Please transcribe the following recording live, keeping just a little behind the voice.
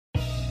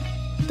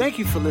Thank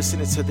you for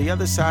listening to the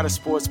Other Side of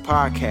Sports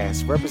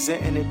podcast,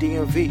 representing the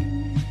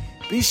DMV.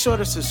 Be sure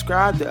to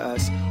subscribe to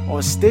us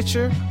on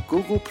Stitcher,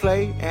 Google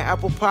Play, and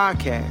Apple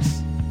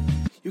Podcasts.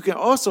 You can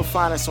also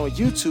find us on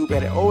YouTube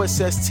at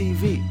OSS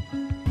TV.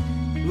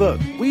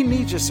 Look, we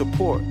need your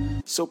support,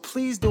 so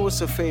please do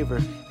us a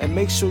favor and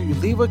make sure you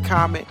leave a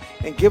comment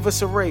and give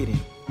us a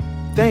rating.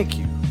 Thank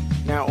you.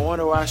 Now on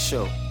to our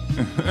show.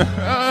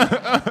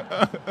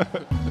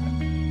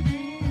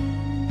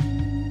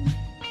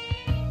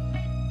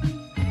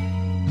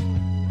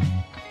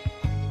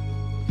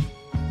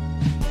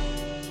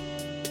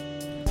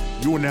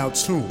 You are now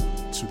tuned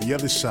to The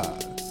Other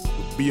Side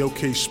with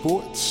BOK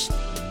Sports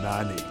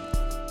 980.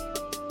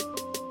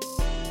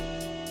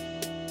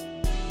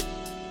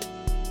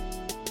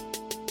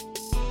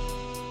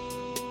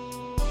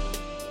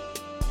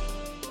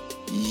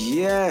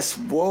 Yes,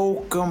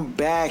 welcome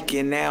back.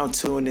 You're now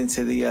tuned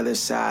into The Other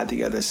Side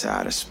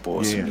of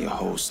Sports. I'm your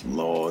host,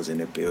 Laws, in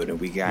the building.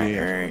 We got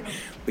Aaron,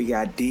 we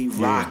got D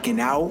rocking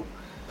out.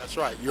 That's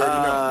right. You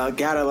already know.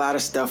 Got a lot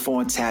of stuff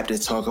on tap to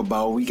talk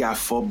about. We got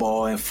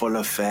football in full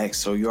effect,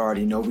 so you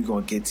already know we're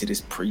going to get to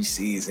this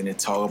preseason and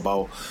talk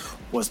about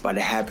what's about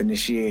to happen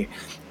this year.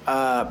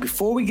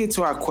 Before we get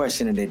to our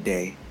question of the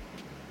day,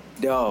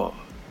 though,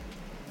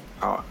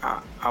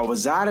 I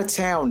was out of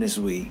town this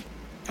week.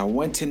 I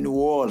went to New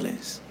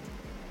Orleans.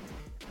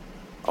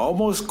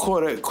 Almost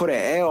caught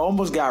a L.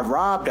 Almost got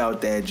robbed out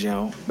there,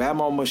 Joe.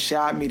 Bama almost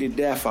shot me to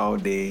death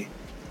out there.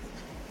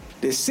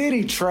 The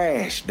city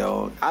trash,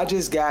 dog. I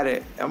just got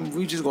it.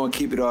 We just gonna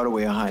keep it all the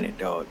way 100,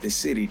 dog. The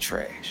city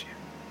trash.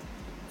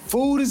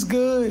 Food is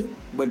good,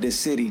 but the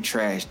city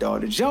trash,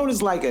 dog. The joint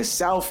is like a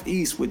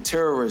southeast with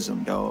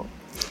tourism, dog.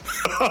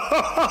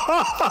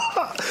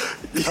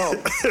 The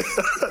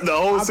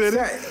whole city?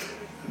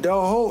 The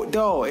whole,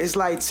 dog. It's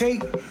like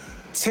take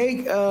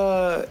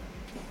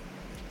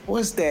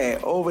what's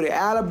that? Over the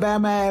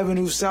Alabama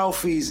Avenue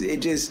Southeast,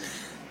 it just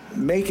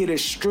make it a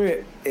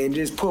strip and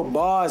just put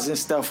bars and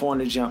stuff on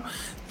the jump.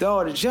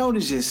 Dog, the joint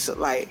is just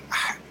like,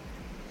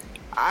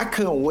 I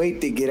couldn't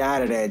wait to get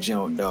out of that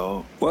joint,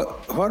 dog. What?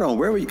 Hold on,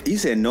 where were you? You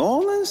said New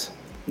Orleans?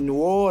 New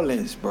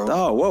Orleans, bro.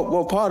 Oh,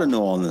 what part of New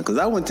Orleans? Because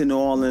I went to New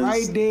Orleans.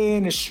 Right there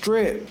in the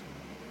strip.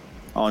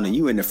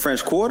 You in the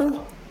French Quarter?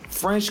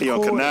 French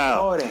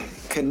Quarter.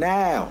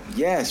 Canal.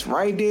 Yes,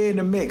 right there in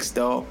the mix,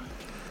 dog.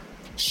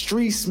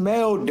 Streets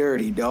smell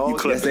dirty, dog.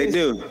 Yes, they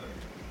do.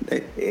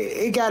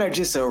 It got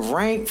just a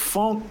rank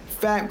funk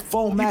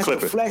master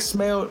flex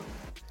smell.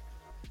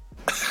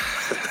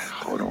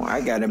 Hold on,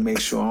 I gotta make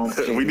sure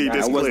I'm we need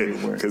this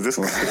clip because this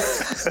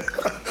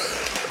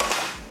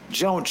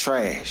Joan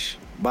trash.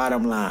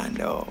 Bottom line,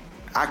 dog.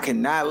 I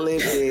cannot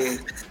live there.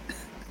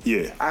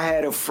 Yeah. I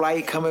had a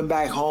flight coming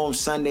back home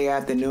Sunday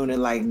afternoon at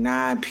like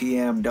 9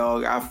 p.m.,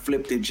 dog. I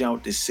flipped the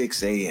jump to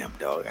 6 a.m.,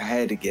 dog. I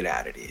had to get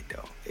out of there,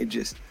 dog. It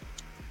just...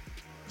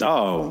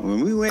 Oh,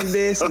 when we went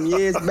there some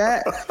years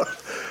back,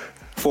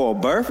 for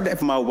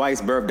my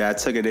wife's birthday, I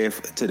took her there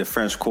to the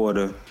French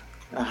Quarter,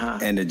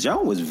 and the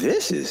jump was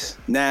vicious.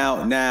 Now,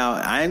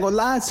 I ain't gonna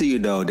lie to you,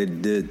 though.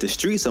 The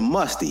streets are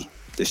musty.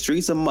 The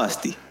streets are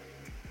musty.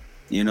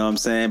 You know what I'm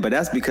saying? But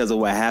that's because of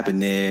what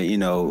happened there, you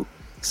know.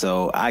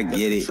 So I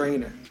get it.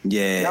 Trainer.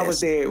 Yeah. That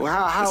was there.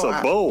 How, it's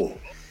a bowl.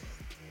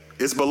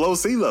 It's below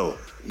sea level.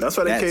 That's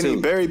why they can't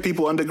even bury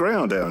people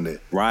underground down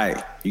there.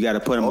 Right. You got to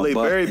put them above.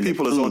 All they bury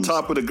people is on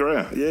top of the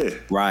ground. Yeah.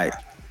 Right.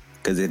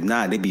 Because if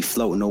not, they be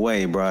floating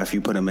away, bro, if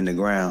you put them in the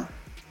ground.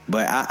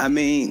 But, I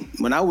mean,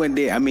 when I went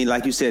there, I mean,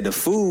 like you said, the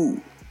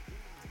food,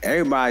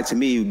 everybody to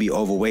me would be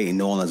overweight in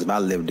New Orleans if I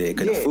lived there.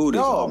 Because the food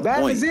is on point.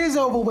 Bama's is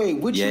overweight.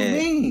 What you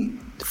mean?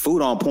 The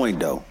food on point,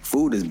 though.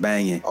 Food is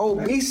banging.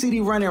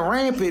 Obesity running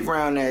rampant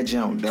around that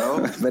jump,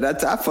 though. But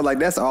I feel like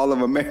that's all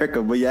of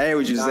America. But yeah, I hear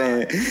what you're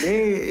saying.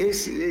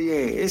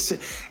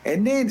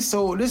 And then,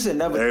 so this is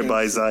another thing.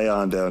 Everybody's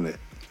Zion down there.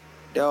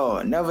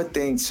 Dog, another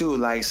thing, too.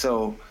 Like,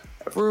 so,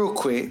 real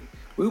quick,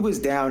 we was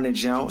down the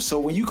jump. So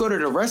when you go to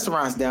the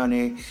restaurants down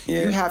there,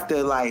 you have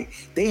to, like,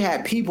 they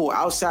had people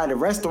outside the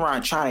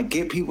restaurant trying to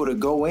get people to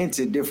go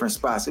into different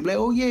spots. They're like,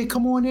 oh, yeah,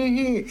 come on in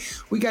here.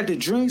 We got the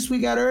drinks. We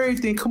got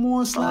everything. Come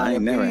on, slide I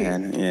ain't never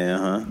had it.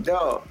 Yeah,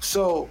 Dog,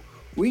 so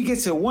we get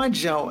to one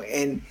jump,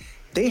 and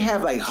they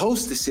have, like,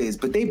 hostesses,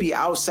 but they be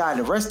outside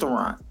the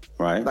restaurant.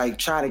 Right. Like,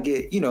 trying to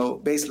get,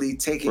 basically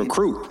taking...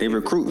 They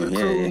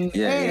recruiting.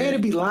 Yeah. And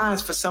it'd be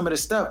lines for some of the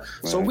stuff.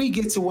 Right. So we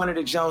get to one of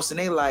the jumps, and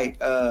they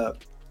like,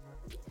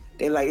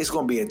 it's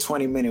going to be a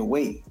 20-minute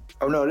wait.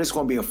 Oh, no, this is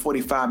going to be a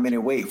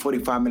 45-minute wait,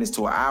 45 minutes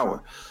to an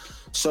hour.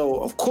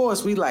 So, of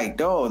course, we like,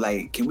 dog,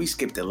 like, can we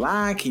skip the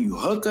line? Can you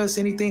hook us,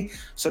 anything?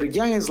 So the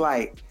youngins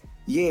like,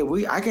 yeah,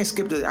 I can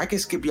skip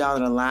y'all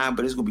in the line,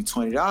 but it's going to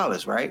be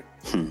 $20, right?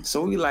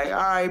 So we like, all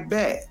right,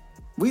 bet.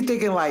 We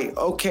thinking like,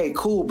 okay,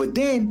 cool. But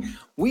then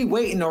we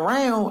waiting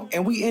around,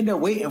 and we end up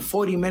waiting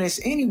 40 minutes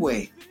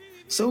anyway.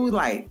 So we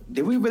like,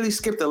 did we really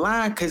skip the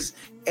line? Because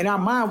in our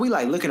mind, we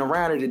like looking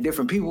around at the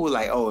different people. We're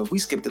like, oh, if we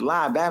skip the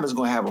line, Bama's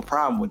going to have a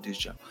problem with this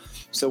jump.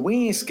 So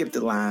we ain't skipped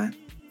the line.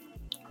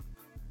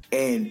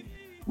 And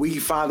We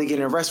finally get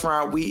in a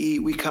restaurant, we eat,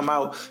 we come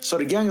out. So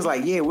the young is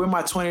like, yeah, where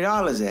my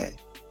 $20 at?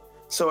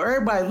 So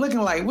everybody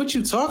looking like, what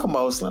you talking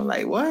about, Slim?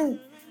 Like, what?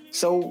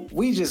 So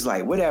we just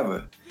like,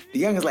 whatever. The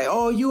young is like,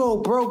 oh, you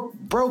old broke.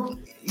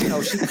 You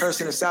know, she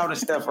cursing us out and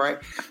stuff, right?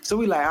 So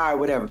we like, all right,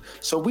 whatever.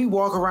 So we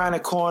walk around the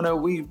corner.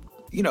 We,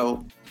 you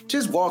know,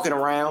 just walking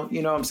around,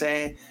 you know what I'm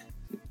saying?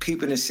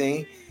 Peeping the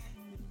scene.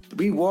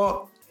 We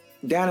walk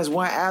down this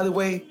one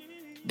alleyway.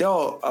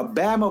 Dog, a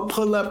Bama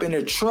pull up in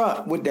a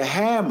truck with the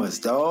hammers,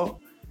 dog.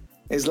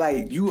 It's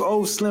like, you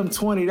owe Slim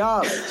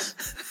 $20.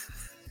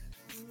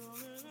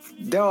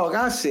 Dog,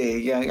 I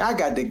said, young, I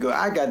got to go.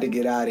 I got to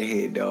get out of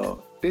here,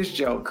 dog. This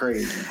joke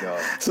crazy, dog.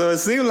 So it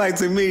seemed like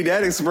to me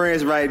that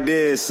experience right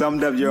there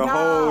summed up your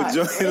whole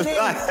joint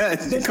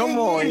life. Come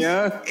on,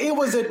 young. It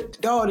was the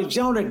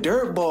Jonah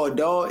Dirtball,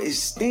 dog. It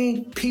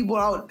stink people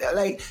out.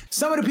 Like,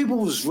 some of the people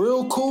was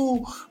real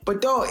cool,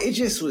 but dog, it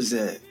just was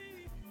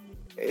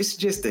it's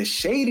just the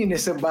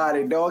shadiness about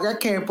it, dog. I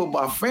can't put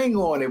my finger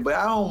on it, but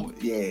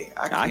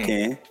I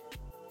can.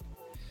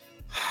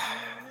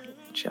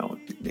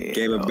 Joan, yeah,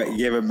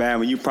 gave it back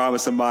when you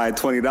promised somebody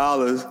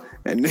 $20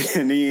 and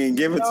then he didn't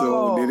give it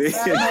to him. They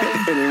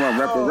want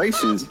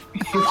reparations.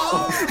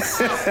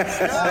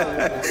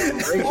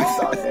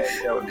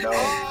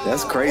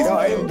 That's crazy.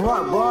 It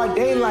brought broad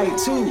daylight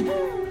too.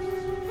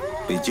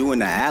 But you in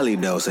the alley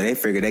though, so they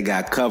figured they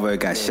got cover,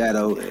 got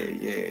shadow.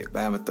 Yeah.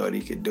 Bama thought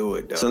he could do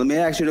it though. So let me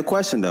ask you the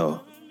question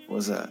though.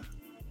 What's up?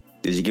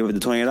 Did you give it the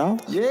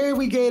 $20? Yeah,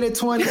 we gave it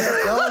 $20,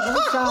 dog.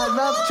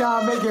 I'm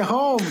trying to make it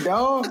home,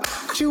 dog.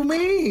 What you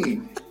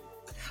mean?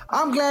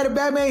 I'm glad the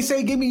Batman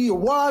say, give me your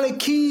wallet,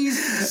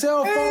 keys,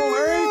 cell phone,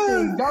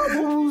 everything,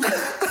 dog.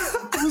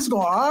 Who's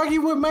gonna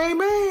argue with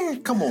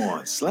man? Come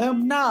on,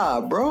 Slim. Nah,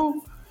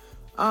 bro.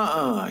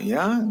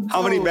 Yeah.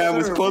 How many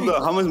Bamas pulled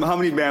up? How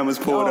many Bamas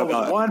pulled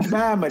up? One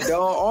Bama,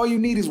 dog. All you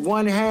need is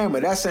one hammer.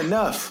 That's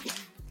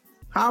enough.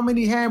 How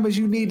many hammers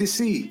you need to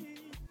see?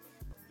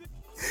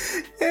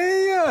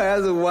 Hey, yo,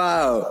 that's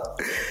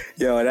wild.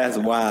 Yo, that's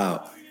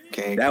wild.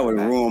 That would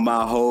ruin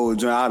my whole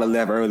joint. I'd have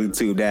left early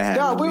too. That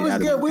happened. No, we was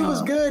good. We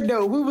was good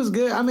though. We was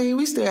good. I mean,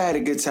 we still had a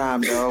good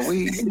time though.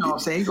 We, you know what I'm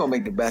saying? You gonna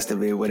make the best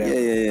of it, whatever.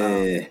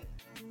 Yeah.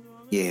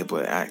 Yeah,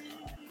 but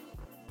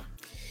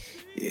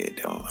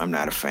I'm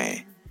not a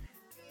fan.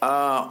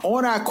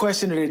 On our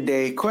question of the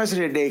day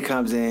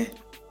comes in.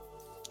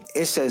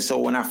 It says, so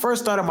when I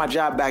first started my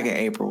job back in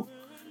April,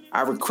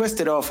 I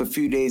requested off a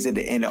few days at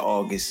the end of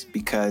August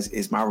because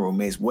it's my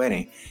roommate's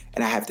wedding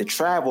and I have to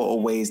travel a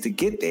ways to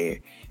get there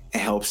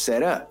and help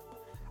set up.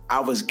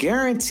 I was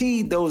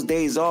guaranteed those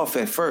days off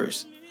at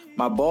first.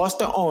 My boss,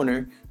 the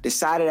owner,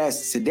 decided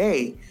as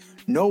today,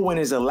 no one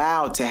is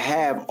allowed to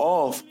have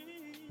off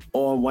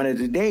on one of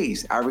the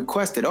days I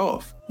requested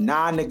off,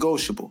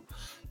 non-negotiable.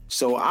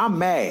 So I'm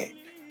mad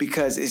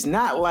because it's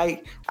not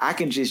like I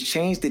can just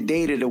change the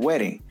date of the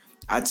wedding.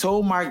 I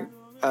told my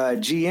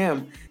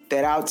GM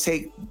that I'll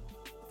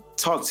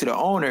talk to the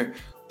owner,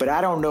 but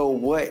I don't know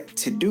what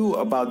to do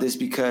about this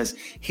because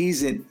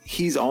he's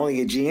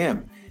only a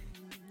GM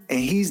and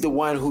he's the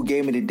one who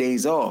gave me the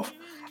days off.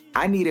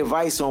 I need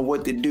advice on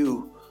what to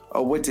do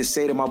or what to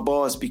say to my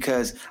boss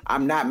because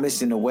I'm not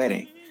missing the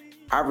wedding.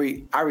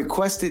 I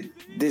requested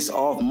this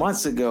off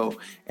months ago,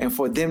 and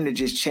for them to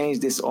just change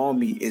this on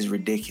me is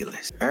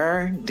ridiculous.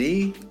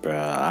 D? Bro,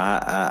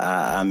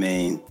 I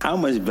mean, how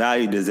much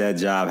value does that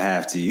job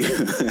have to you?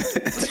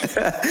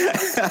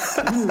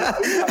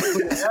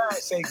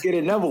 Say get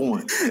another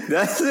one.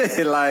 That's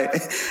it.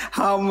 Like,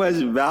 how much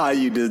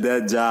value does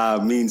that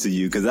job mean to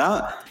you? Because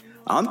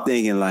I'm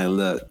thinking like,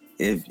 look,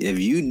 if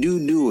you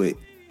do it,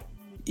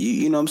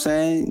 you know what I'm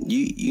saying?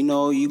 You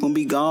know you're gonna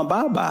be gone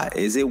bye.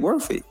 Is it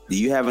worth it? Do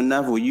you have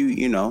enough where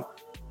you know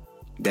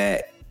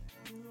that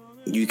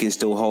you can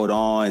still hold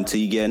on until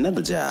you get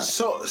another job?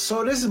 So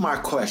this is my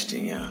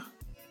question, yeah.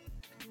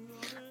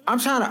 I'm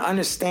trying to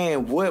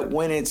understand what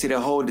went into the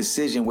whole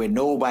decision where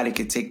nobody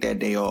could take that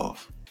day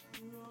off.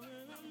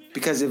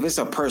 Because if it's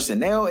a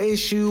personnel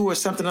issue or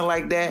something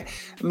like that,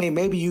 I mean,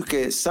 maybe you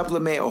could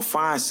supplement or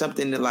find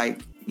something to like,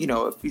 you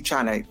know, if you're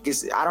trying to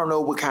get, I don't know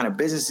what kind of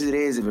business it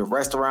is, if it's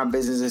restaurant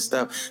business and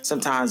stuff,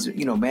 sometimes,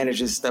 you know,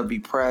 managers and stuff be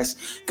pressed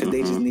because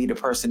they just need the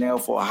personnel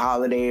for a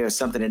holiday or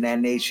something of that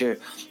nature.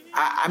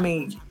 I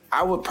mean,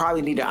 I would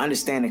probably need to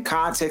understand the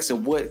context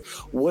of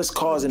what's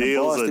causing the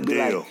boss to be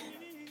like.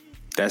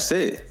 That's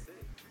it.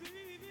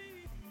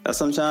 That's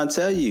what I'm trying to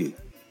tell you.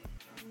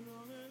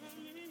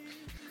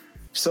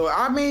 So,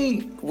 I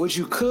mean, what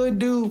you could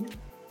do,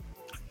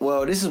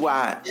 well, this is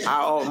why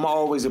I'm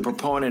always a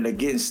proponent of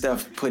getting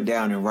stuff put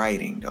down in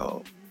writing,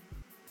 dog.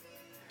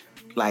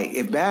 Like,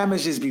 if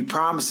Bama's just be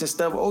promising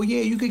stuff, oh,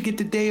 yeah, you could get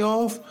the day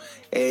off,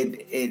 and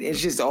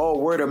it's just all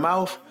word of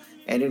mouth,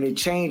 and then it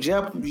change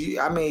up,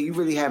 I mean, you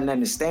really have nothing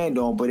to stand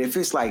on. But if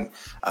it's like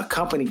a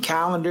company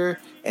calendar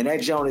and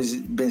that joint has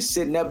been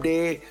sitting up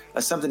there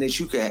or something that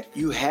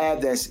you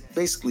have that's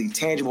basically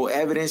tangible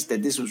evidence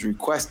that this was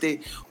requested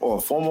or a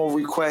formal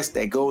request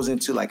that goes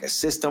into like a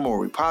system or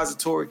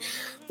repository,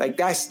 like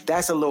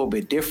that's a little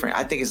bit different.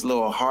 I think it's a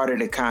little harder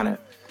to kind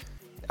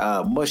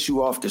mush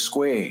you off the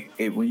square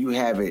when you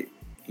have it,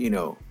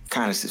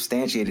 kind of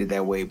substantiated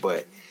that way.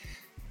 But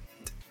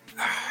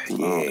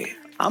yeah,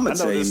 I'm gonna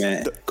tell you,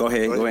 man. Go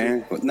ahead.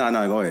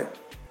 No, go ahead.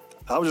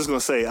 I was just gonna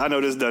say, I know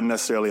this doesn't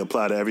necessarily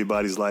apply to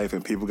everybody's life,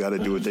 and people got to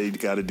do what they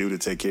got to do to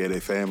take care of their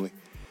family.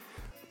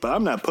 But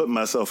I'm not putting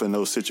myself in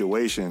no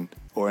situation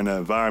or in an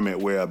environment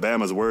where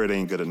Obama's word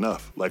ain't good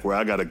enough. Like where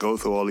I got to go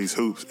through all these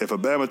hoops. If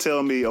Obama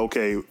tell me,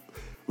 okay,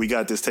 we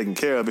got this taken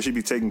care of, it should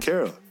be taken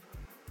care of.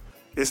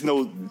 It's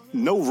no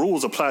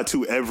rules apply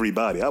to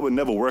everybody. I would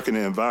never work in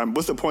an environment.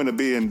 What's the point of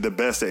being the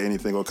best at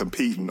anything or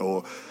competing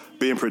or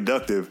being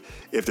productive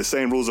if the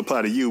same rules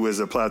apply to you as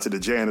apply to the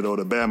janitor or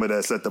the Bama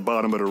that's at the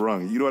bottom of the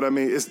rung? You know what I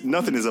mean?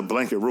 Nothing is a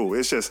blanket rule.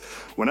 It's just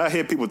when I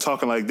hear people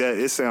talking like that,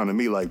 it sounds to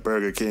me like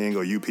Burger King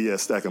or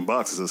UPS stacking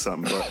boxes or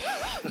something. But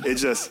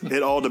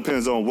it all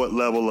depends on what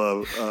level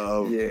of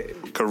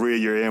career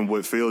you're in,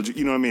 what field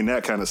you know what I mean?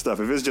 That kind of stuff.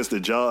 If it's just a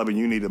job and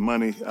you need the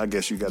money, I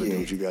guess you got to do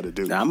what you got to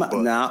do. You got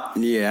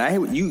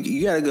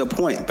a good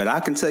point, but I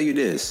can tell you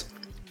this.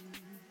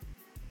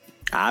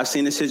 I've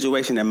seen a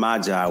situation at my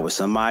job where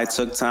somebody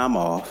took time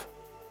off.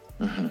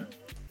 Mm-hmm.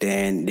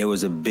 Then there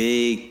was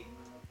we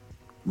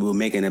were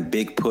making a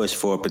big push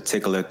for a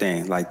particular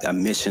thing, like a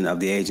mission of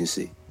the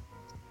agency.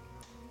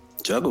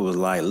 Juggle was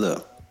like,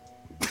 look,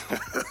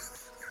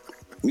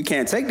 we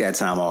can't take that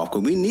time off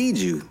because we need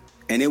you.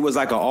 And it was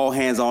like an all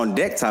hands on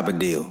deck type of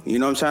deal. You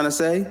know what I'm trying to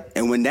say?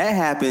 And when that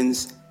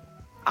happens,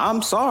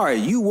 I'm sorry,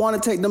 you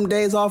want to take them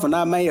days off and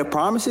I may have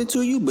promised it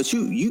to you, but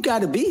you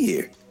got to be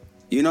here.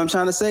 You know what I'm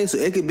trying to say? So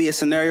it could be a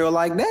scenario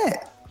like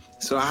that.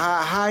 So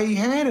how he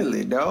handle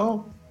it,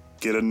 dog?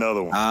 Get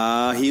another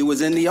one. He was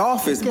in the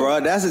office,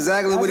 bro. That's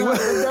exactly what he was.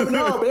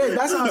 No, but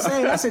that's what I'm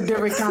saying. That's a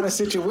different kind of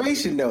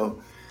situation,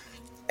 though.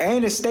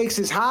 And the stakes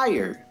is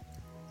higher.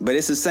 But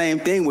it's the same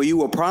thing where you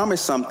were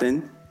promised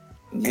something,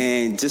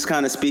 and just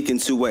kind of speaking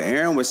to what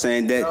Aaron was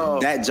saying,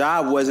 that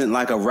job wasn't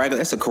like a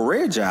regular, it's a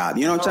career job.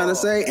 You know what I'm trying to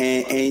say?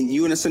 And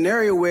you in a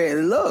scenario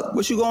where, look,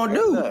 what you gonna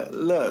do?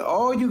 Look,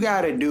 all you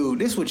gotta do,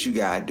 this is what you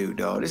gotta do,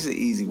 dog. This is an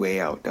easy way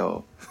out,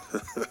 dog.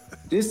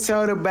 Just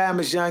tell the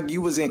Bama's young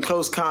you was in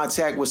close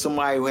contact with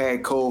somebody who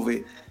had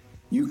COVID.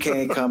 You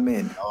can't come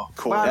in, dog.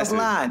 Bottom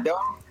line, dog.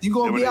 You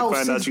gonna be out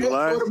since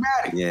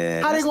automatic.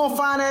 Yeah. How they gonna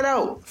find that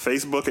out?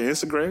 Facebook and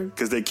Instagram?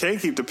 Because they can't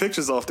keep the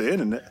pictures off the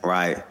internet.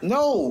 Right.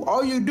 No,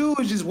 all you do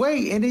is just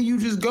wait, and then you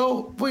just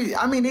go. Wait,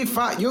 I mean, they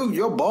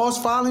your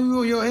boss following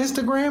you on your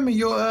Instagram and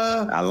your.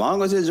 As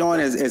long as your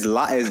joint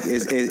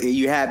is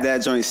you have that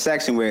joint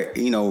section where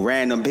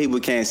random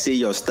people can't see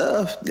your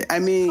stuff. I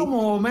mean, come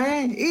on,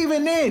 man.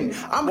 Even then,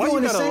 I'm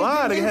doing the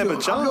same thing.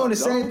 I'm doing the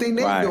same thing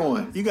they're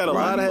doing. You got to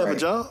lie to have a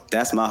job.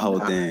 That's my whole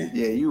thing.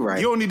 Yeah, you right.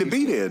 You don't need to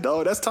be there,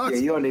 dog. That's toxic.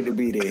 Yeah, you don't need to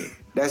be there.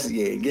 That's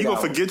you gonna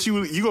forget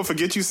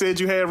you said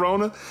you had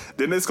Rona.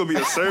 Then it's gonna be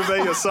a survey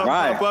or something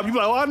pop up. You be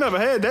like, I never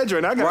had that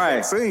joint. I got a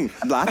vaccine.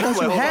 I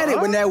thought you had it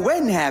when that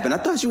wedding happened. I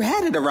thought you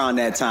had it around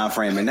that time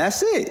frame, and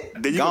that's it.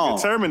 Then you gonna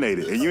get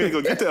terminated, and you ain't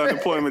gonna get the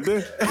unemployment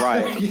then.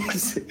 Right?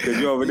 Because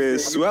you over there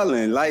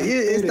swelling. Like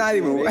it's not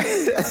even.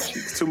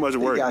 It's too much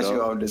work. Got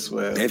you on this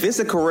swell. If it's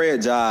a career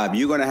job,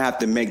 you're gonna have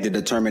to make the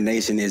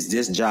determination: is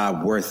this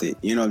job worth it?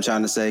 You know what I'm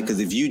trying to say? Because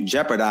if you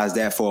jeopardize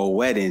that for a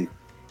wedding,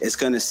 it's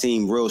going to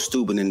seem real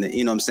stupid in the,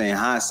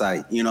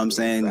 hindsight, you know what I'm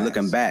saying, Facts.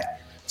 Looking back.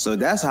 So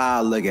that's how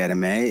I look at it,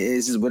 man.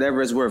 It's just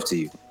whatever it's worth to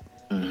you.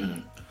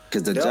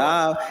 Because the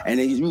job, and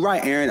you're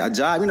right, Aaron, a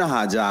job, you know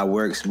how a job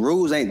works. The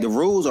rules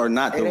are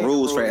not the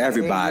rules for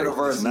everybody.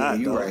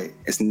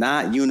 It's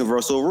not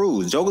universal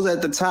rules. Jokers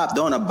at the top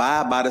don't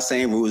abide by the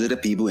same rules as the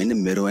people in the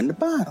middle and the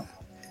bottom.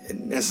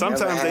 And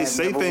sometimes they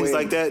say things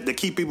like that to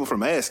keep people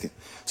from asking.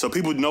 So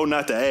people know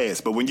not to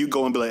ask. But when you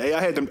go and be like, hey,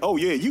 I had them. Oh,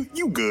 yeah,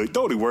 you good.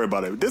 Don't even worry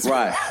about it. This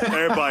right.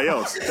 Everybody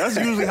else. That's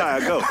usually how I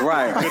go.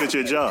 Right. Good at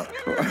your job.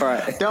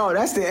 Right. No,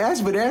 that's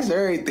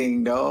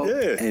everything, dog.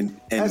 Yeah. And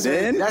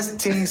that's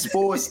team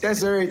sports.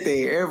 That's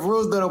everything.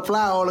 Rules don't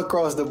apply all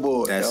across the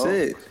board. That's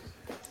it.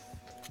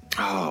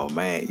 Oh,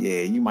 man.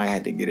 Yeah, you might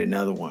have to get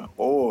another one.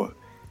 Or,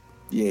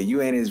 yeah,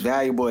 you ain't as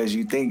valuable as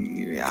you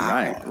think.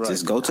 Right.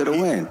 Just go to the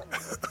win.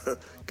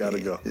 Gotta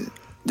go.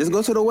 Just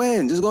go to the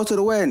win.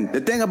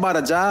 The thing about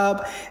a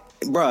job,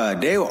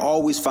 bruh, they will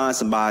always find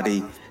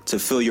somebody to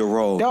fill your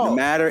role. No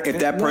matter if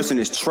that person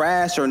is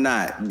trash or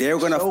not, they're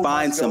going to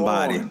find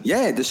somebody.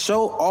 Yeah, the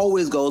show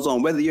always goes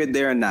on, whether you're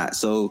there or not.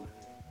 So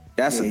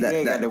that's you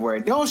ain't got to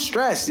worry. Don't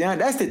stress. Yeah,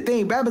 that's the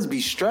thing. Babbas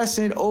be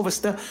stressing over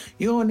stuff.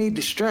 You don't need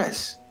to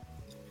stress.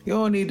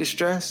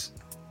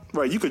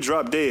 Right, you could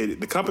drop dead.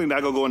 The company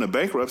not going to go into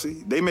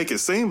bankruptcy. They make it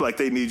seem like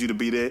they need you to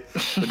be there,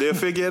 but they'll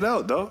figure it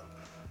out, dog.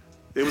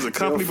 It was a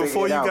company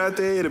before you got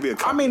there. It'll be a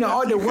company. I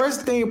mean, the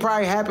worst thing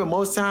probably happened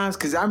most times,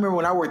 because I remember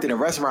when I worked in a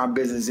restaurant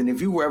business, and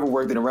if you ever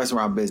worked in a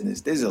restaurant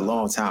business, this is a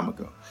long time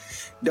ago.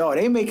 Dog,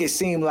 they make it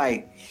seem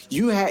like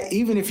you had,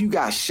 even if you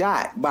got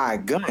shot by a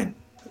gun,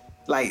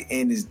 like,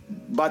 and is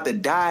about to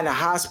die in the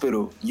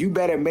hospital, you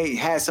better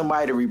have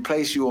somebody to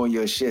replace you on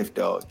your shift,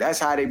 dog. That's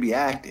how they be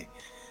acting.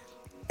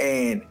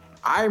 And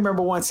I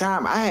remember one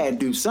time I had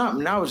to do something,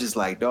 and I was just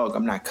like, dog,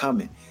 I'm not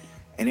coming.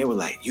 and they were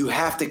like, "You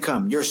have to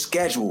come. You're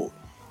scheduled."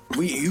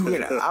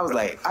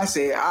 I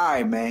said, all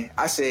right, man.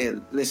 I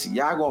said, listen,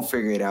 y'all gonna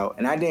figure it out.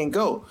 And I didn't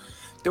go.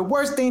 The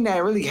worst thing that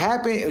really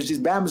happened, it was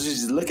just Bama was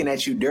just looking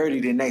at you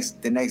dirty the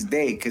next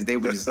day because they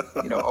were just,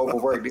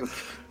 overworked.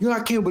 I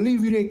can't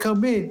believe you didn't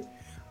come in.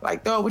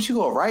 Like, dog, what you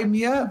gonna write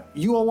me up?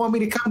 You don't want me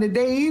to come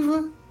today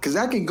either? Because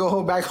I can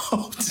go back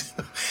home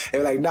too.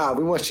 They're like, nah,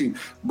 we want you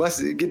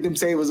get them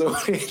tables over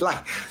there.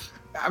 Like,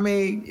 I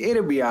mean,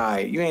 it'll be all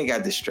right. You ain't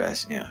got the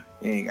stress. Yeah,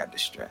 you ain't got the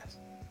stress.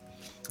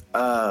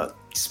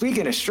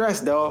 Speaking of stress,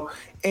 though,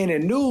 in the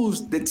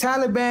news, the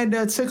Taliban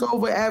done took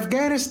over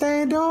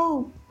Afghanistan,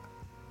 though.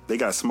 They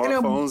got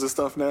smartphones and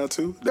stuff now,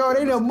 too?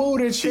 They done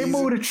moved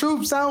the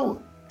troops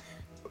out.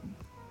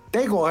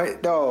 They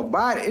going, dog,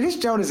 Biden, this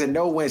joint is a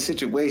no-win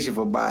situation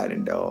for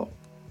Biden, dog.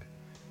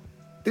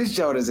 This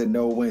joint is a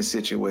no-win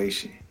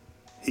situation.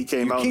 He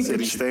came out and said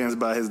he stands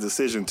by his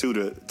decision,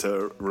 too,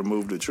 to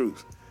remove the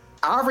troops.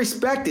 I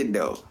respect it,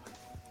 though.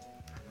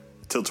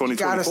 Till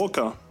 2024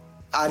 come.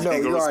 I know,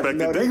 you already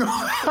know.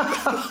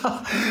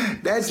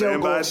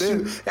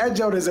 That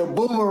joke is a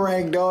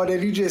boomerang, dog,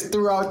 that you just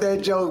threw out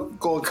that joke,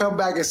 gonna come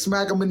back and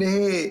smack him in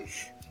the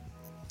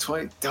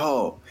head.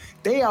 Dog,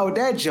 they out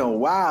that joke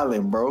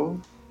wilding, bro.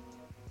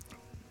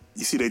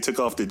 You see they took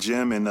off the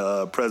gym in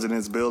the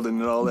president's building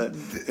and all that, and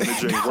the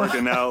drink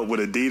working out with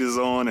Adidas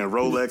on and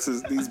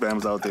Rolexes. These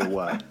Bams out there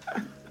wild.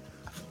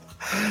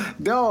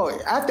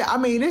 Dog,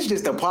 it's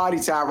just a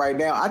party time right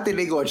now. I think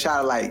they're gonna try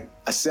to, like,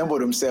 assemble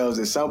themselves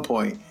at some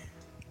point.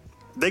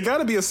 They got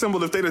to be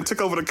assembled if they done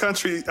took over the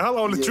country. How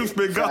long the troops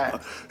been gone?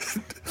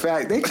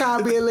 Fact. They trying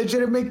to be a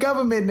legitimate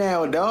government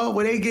now, dog.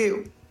 Where they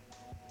get...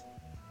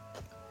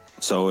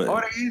 So...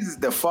 all they is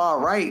the far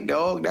right,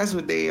 dog. That's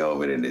what they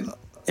over there.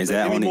 Is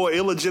that any more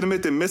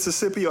illegitimate than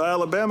Mississippi or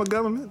Alabama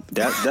government?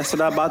 That's what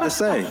I'm about to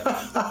say.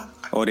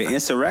 Or the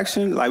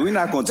insurrection? Like, we're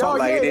not going to talk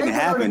like it didn't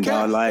happen,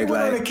 dog. They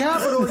went on the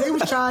Capitol. They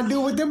was trying to do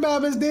what them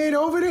Babas did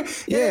over there.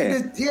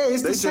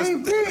 It's the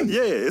same thing.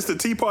 Yeah, it's the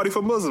Tea Party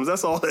for Muslims.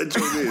 That's all that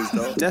joke is,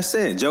 dog. That's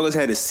it. Jokers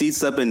had the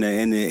seats up in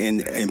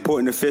the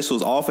important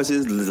officials'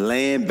 offices,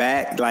 laying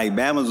back. Like,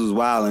 Bama's was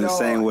wild in the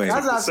same way.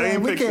 That's not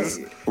same pictures.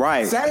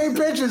 Right. Same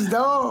pictures,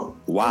 dog.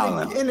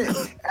 Wild. At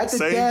the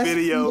same desk,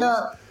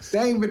 video.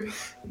 Same.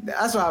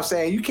 That's what I'm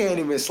saying. You can't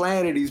even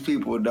slander these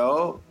people,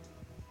 dog.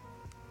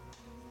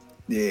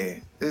 Yeah,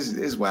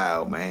 it's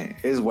wild, man.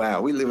 It's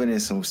wild. We living in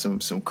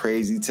some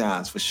crazy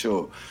times for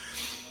sure.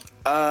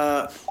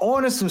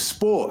 On to some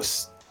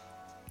sports,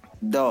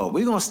 dog.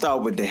 We're gonna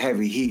start with the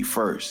heavy heat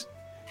first.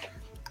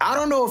 I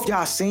don't know if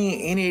y'all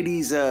seen any of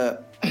these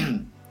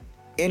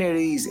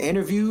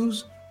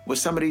interviews with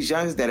some of these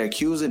youngsters that are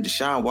accusing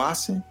Deshaun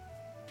Watson.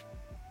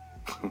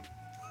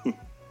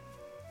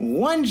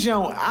 One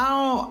joint, I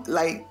don't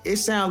like. It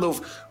sounds a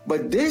little,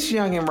 but this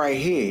youngin right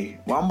here.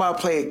 Well, I'm about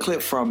to play a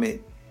clip from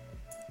it.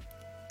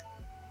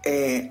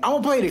 And I'm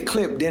gonna play the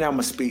clip, then I'm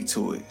gonna speak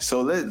to it.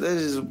 So let's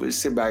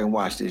just sit back and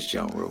watch this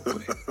jump real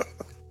quick.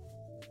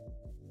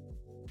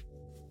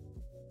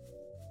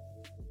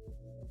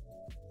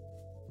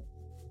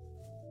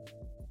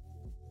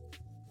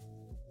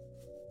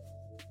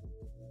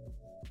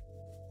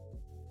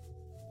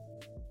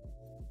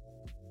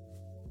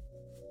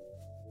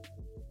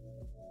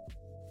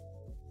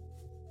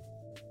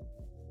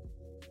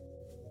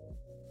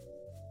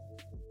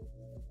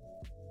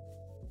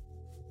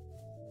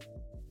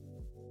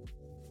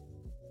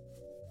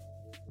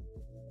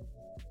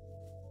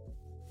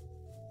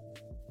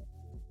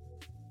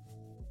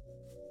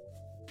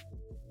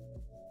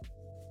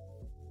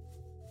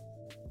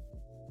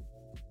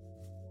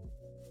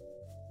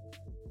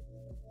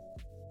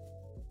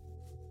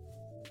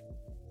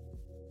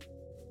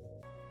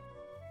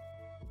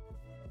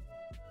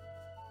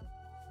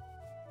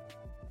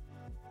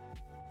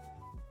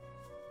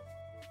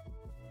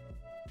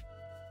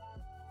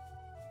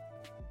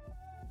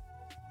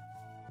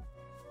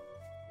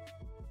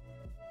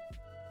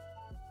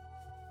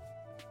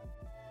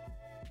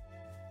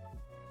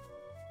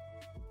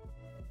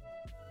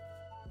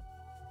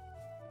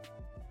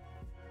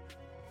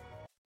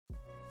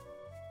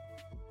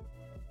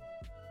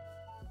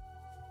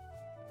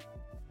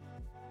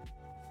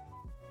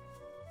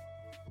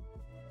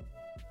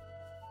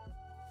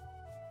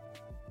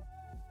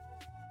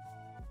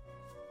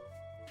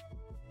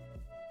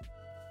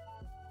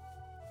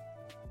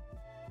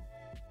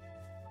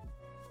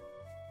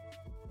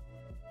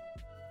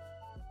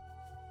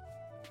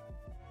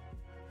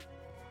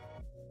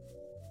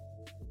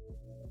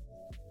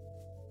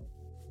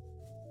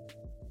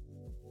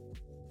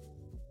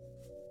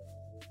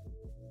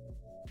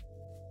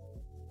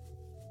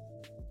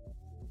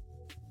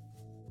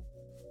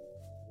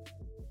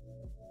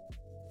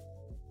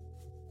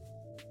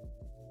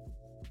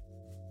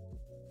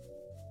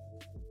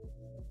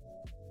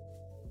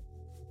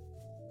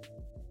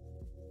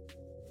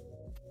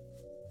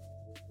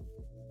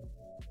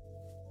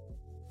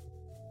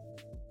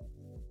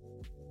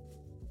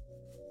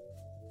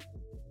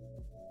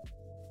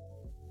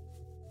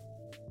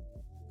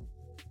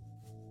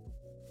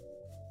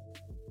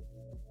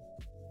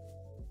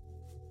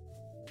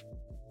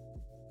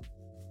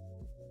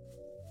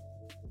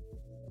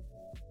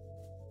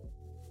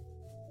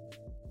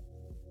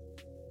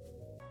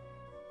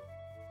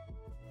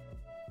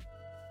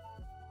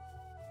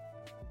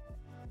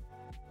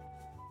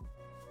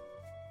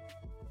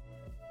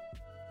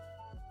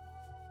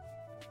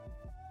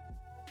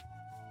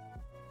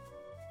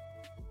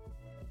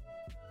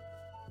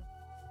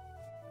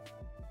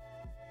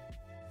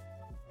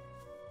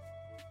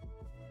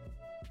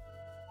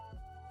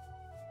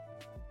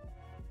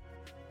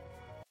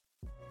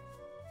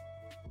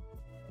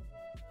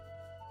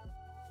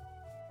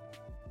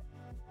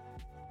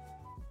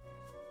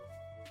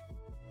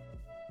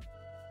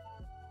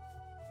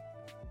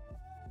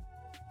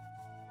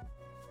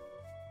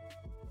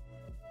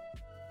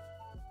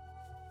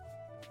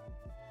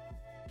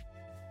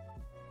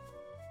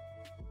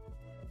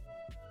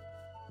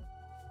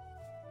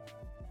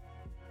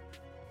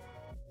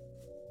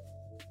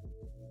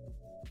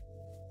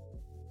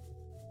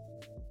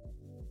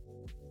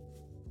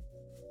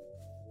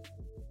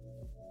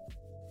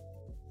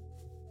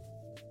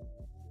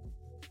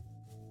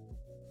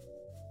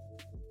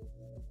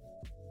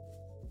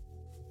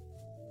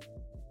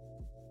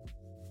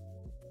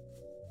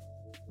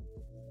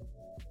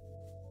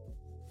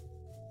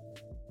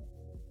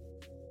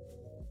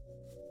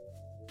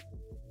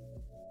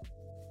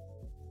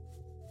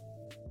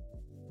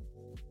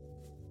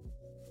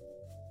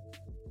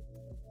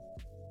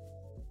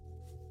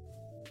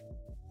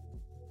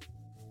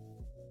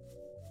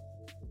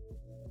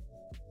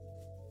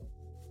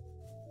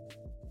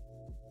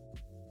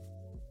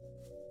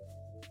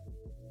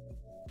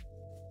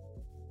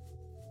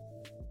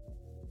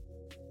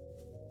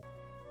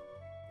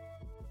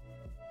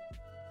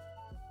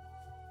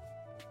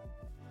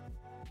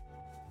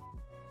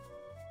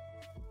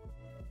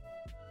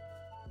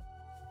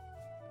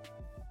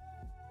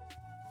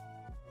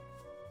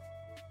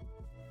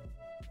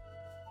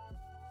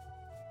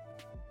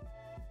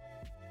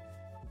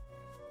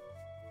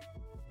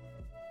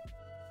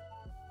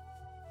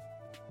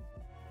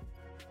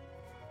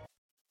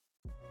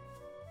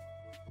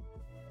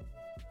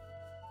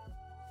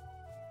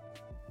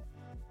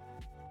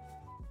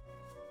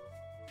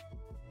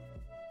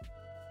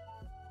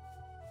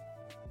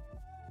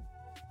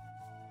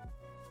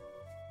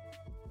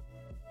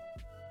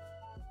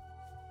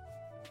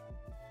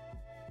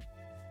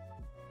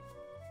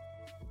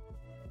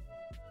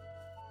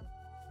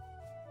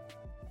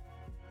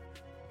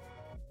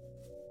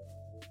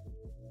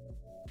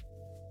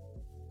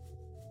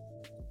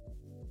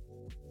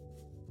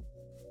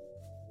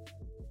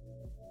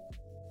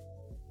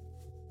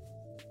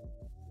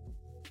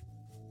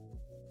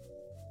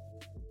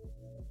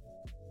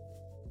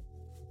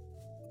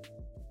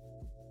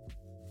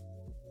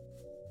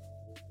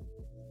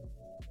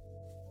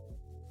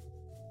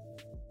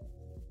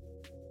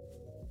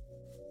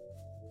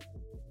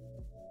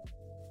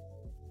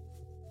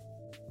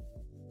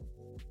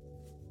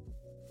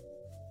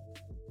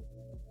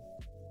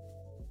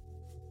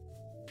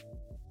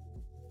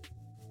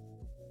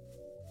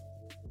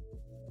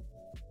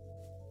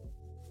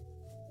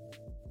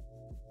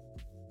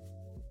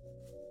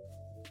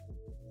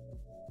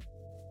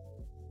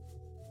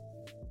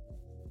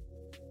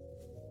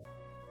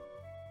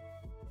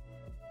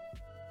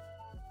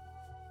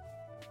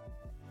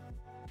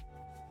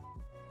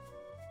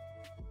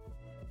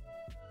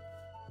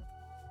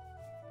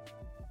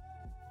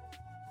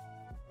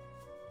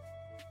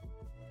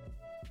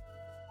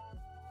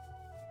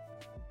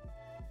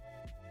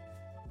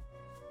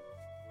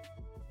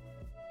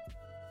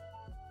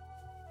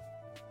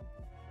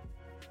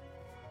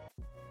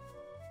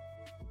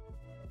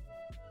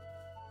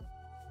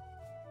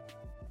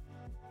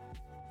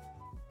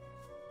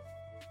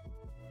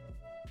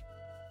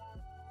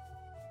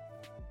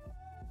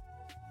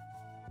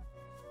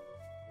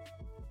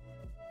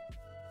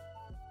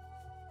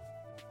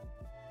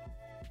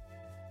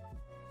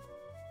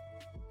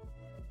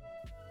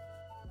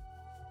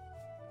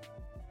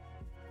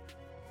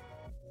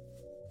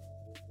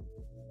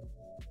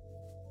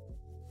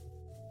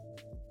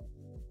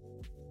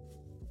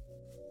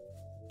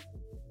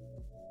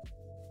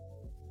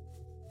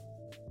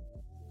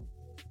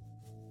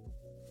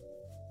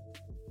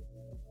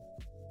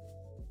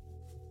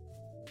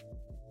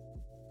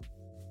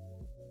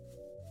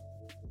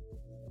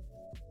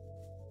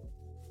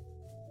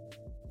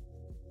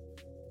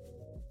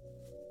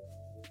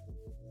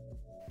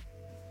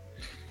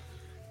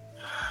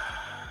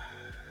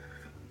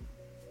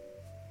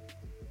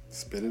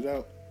 Spit it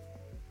out.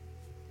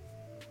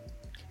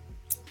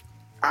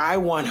 I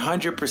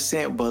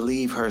 100%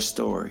 believe her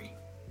story.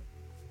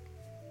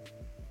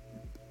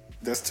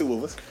 That's two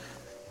of us.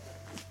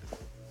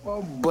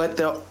 But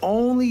the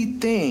only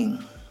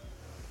thing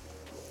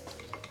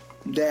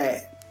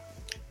that,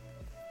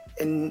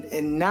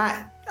 and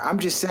not, I'm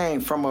just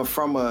saying from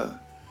a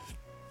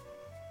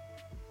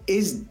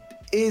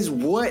is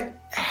what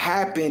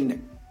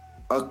happened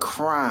a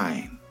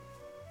crime?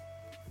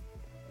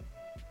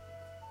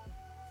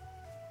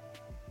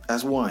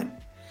 That's one.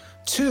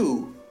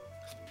 Two,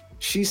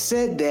 she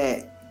said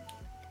that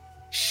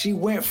she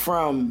went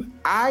from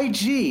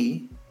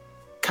IG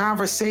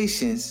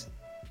conversations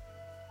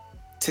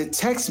to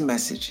text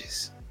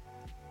messages.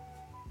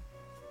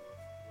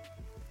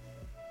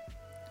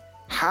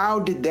 How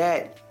did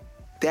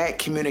that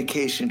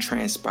communication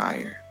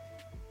transpire?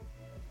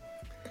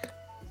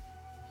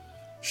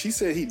 She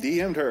said he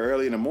DM'd her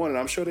early in the morning.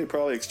 I'm sure they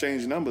probably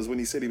exchanged numbers when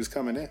he said he was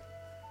coming in.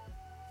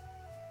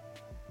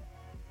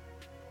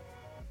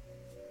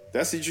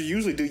 That's what you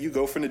usually do. You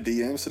go from the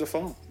DMs to the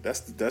phone.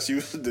 That's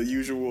usually the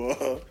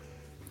usual.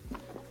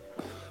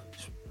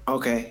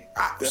 Okay,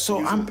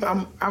 so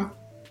I'm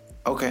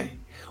okay.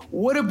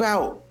 What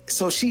about,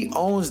 so she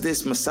owns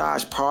this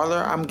massage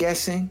parlor, I'm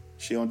guessing?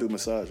 She don't do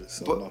massages,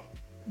 so no.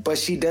 But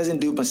she doesn't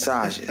do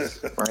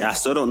massages, right? I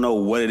still don't know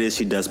what it is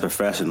she does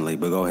professionally,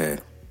 but go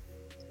ahead.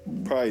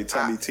 Probably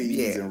tummy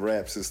teas and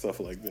wraps and stuff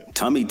like that.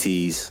 Tummy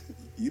teas?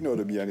 You know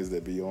them youngins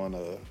that be on,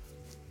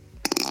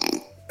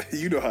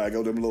 you know how I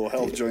go, them little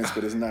health joints,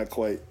 but it's not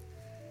quite.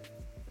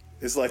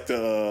 It's like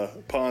the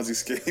Ponzi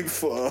scheme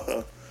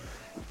for,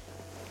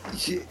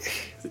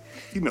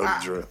 you know the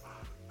drill.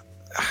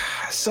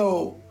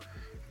 So,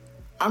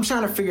 I'm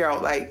trying to figure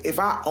out, like, if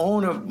I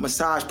own a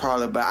massage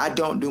parlor, but I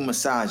don't do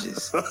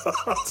massages.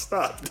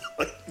 Stop.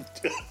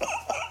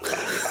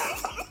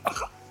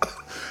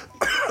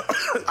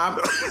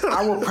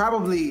 I will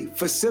probably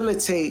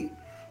facilitate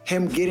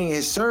him getting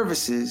his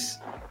services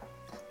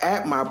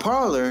at my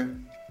parlor,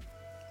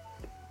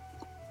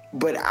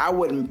 but I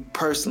wouldn't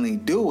personally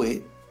do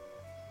it.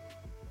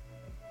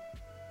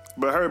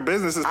 But her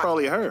business is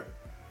probably her.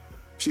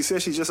 She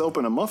said she just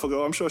opened a month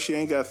ago. I'm sure she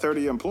ain't got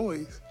 30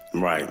 employees.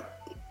 Right.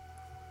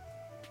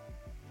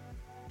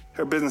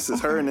 Her business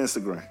is her and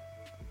Instagram.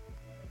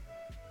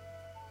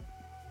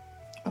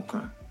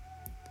 Okay.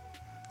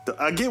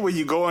 I get where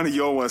you going and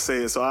you don't want to say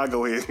it, so I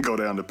go ahead and go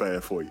down the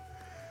path for you.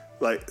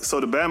 Like, so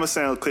the Bama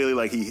sounds clearly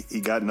like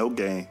he got no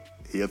game.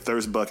 He a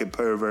thirst bucket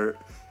pervert,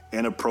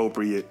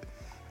 inappropriate,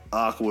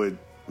 awkward,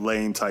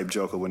 lame type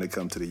joker when it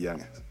comes to the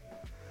youngins.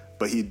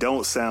 But he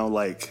don't sound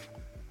like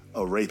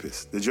a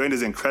rapist. The joint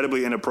is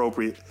incredibly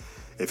inappropriate.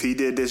 If he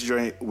did this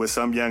joint with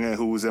some youngin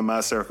who was in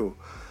my circle,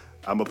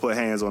 I'm gonna put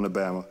hands on the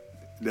Bama.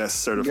 That's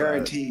certified.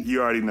 Guaranteed.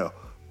 You already know.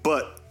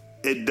 But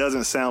it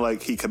doesn't sound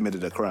like he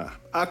committed a crime.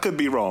 I could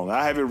be wrong.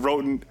 I haven't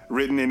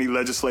written any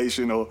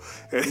legislation or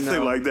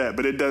anything like that,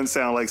 but it doesn't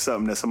sound like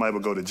something that somebody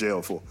would go to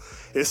jail for.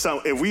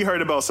 If we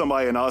heard about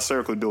somebody in our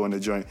circle doing the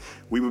joint,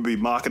 we would be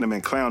mocking them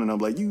and clowning them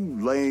like, you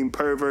lame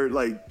pervert,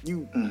 like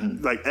you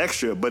like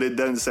extra, but it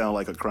doesn't sound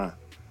like a crime.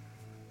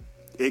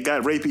 It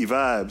got rapey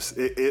vibes.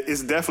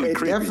 It's definitely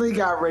creepy. It definitely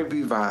got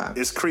rapey vibes.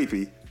 It's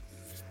creepy.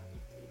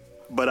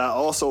 But I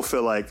also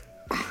feel like,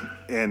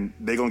 and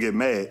they're going to get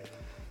mad,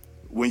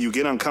 when you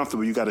get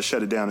uncomfortable, you got to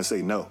shut it down and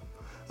say no.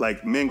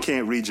 Like, men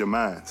can't read your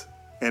minds.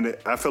 And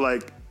I feel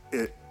like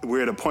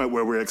we're at a point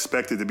where we're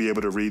expected to be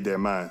able to read their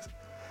minds.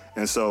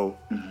 And so,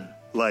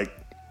 like,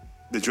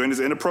 the joint is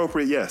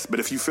inappropriate, yes. But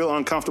if you feel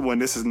uncomfortable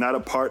and this is not a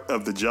part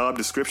of the job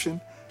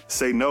description,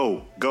 say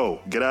no,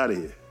 go, get out of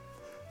here.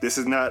 This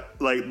is not,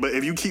 like, but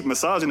if you keep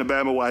massaging the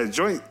Bama while his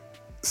joint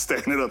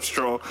standing up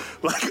strong,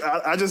 like,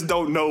 I just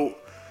don't know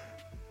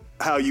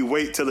how you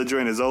wait till the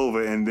joint is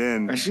over and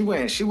then and she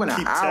went keep an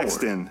hour.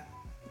 texting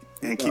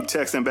and keep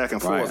texting back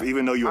and forth,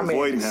 even though you're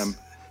avoiding him,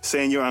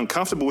 saying you're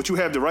uncomfortable, which you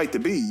have the right to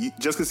be.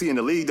 Just because he's in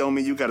the league don't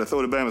mean you got to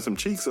throw the Bama some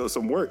cheeks or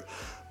some work.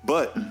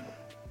 But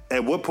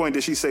at what point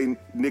did she say,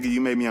 nigga,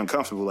 you made me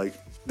uncomfortable? Like,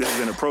 this is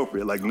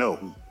inappropriate. Like,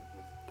 no,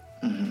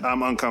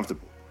 I'm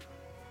uncomfortable.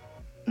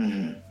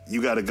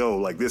 You got to go.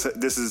 Like, this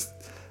is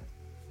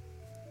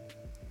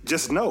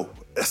just no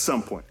at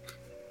some point.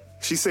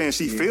 She's saying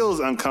she feels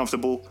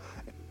uncomfortable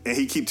and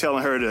he keep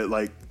telling her that,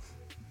 like,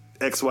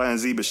 X, Y, and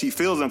Z, but she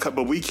feels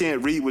uncomfortable. But we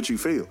can't read what you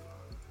feel,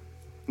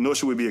 nor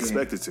should we be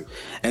expected to.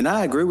 And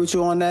I agree with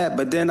you on that,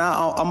 but then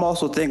I'm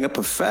also thinking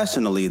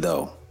professionally,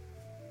 though.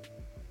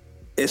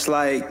 It's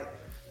like,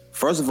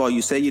 first of all,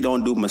 you say you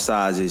don't do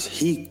massages.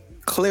 He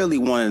clearly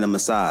wanted a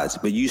massage,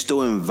 but you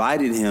still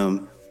invited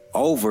him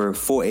over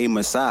for a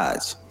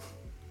massage.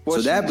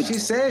 Well,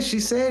 so she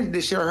said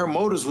that her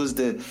motives was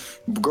to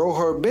grow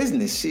her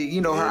business. She,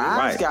 her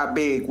eyes got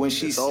big when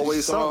she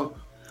saw.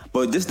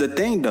 But this is the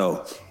thing,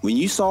 though. When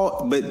you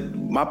saw, but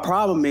my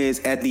problem is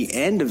at the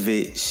end of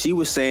it, she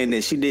was saying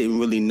that she didn't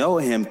really know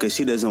him because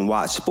she doesn't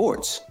watch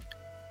sports.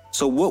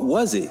 So what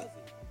was it?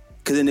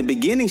 Because in the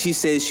beginning, she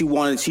said she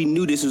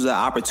knew this was an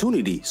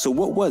opportunity. So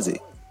what was it?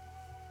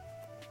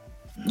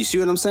 You see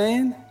what I'm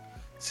saying?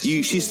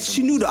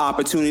 She knew the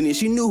opportunity.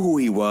 She knew who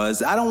he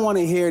was. I don't want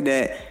to hear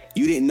that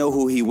you didn't know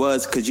who he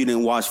was because you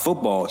didn't watch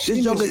football.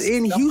 This joker's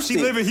in Houston.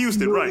 She live in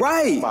Houston, right?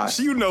 Right.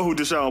 You know who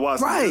Deshaun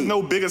Watson is. There's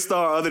no bigger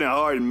star other than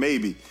Harden,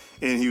 maybe,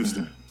 in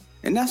Houston.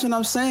 And that's what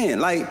I'm saying.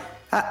 Like,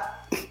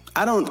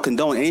 I don't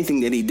condone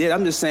anything that he did.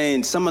 I'm just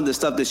saying some of the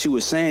stuff that she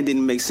was saying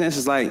didn't make sense.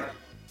 It's like,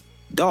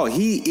 dog,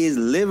 he is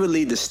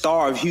literally the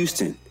star of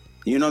Houston.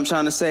 You know what I'm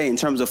trying to say? In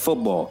terms of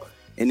football,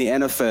 in the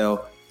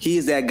NFL, he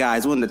is that guy.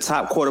 He's one of the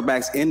top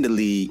quarterbacks in the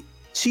league.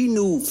 She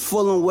knew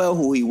full and well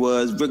who he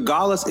was,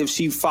 regardless if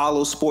she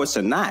follows sports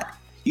or not.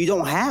 You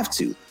don't have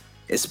to,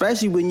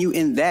 especially when you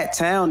in that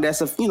town.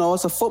 It's a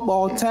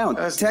football town.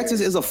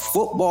 Texas is a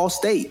football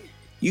state.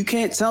 You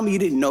can't tell me you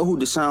didn't know who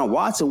Deshaun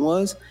Watson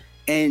was,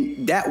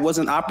 and that was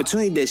an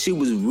opportunity that she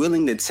was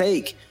willing to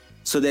take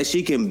so that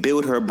she can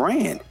build her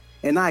brand.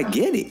 And I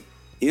get it.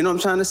 You know what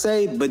I'm trying to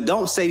say? But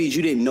don't say that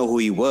you didn't know who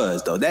he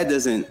was, though. That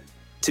doesn't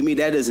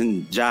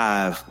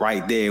jive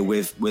right there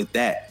with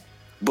that.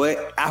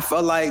 But I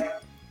felt like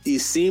it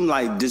seemed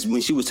like just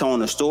when she was telling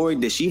the story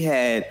that she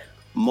had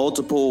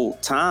multiple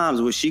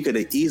times where she could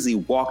have easily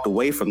walked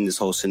away from this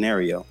whole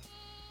scenario.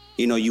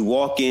 You know, you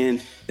walk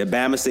in, the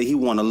Bama said he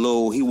want a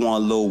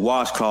little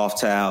washcloth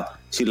towel.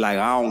 She like,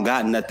 I don't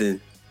got nothing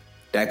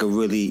that could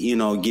really,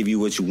 give you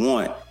what you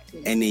want.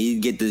 And then you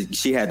get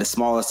she had the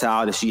smallest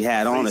towel that she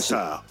had on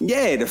her.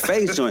 Yeah, the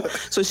face joint.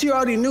 So she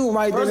already knew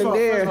then and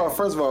there.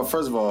 First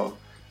of all,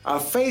 a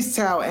face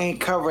towel ain't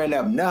covering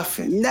up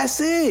nothing. That's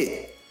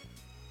it.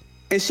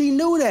 And she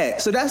knew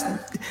that. So that's,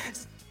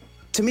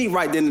 to me,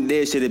 right then and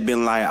there, should have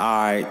been like,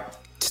 all right,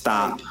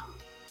 stop.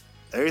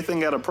 Everything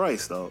got a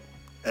price, though.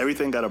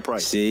 Everything got a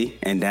price. See?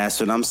 And that's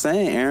what I'm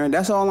saying, Aaron.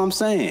 That's all I'm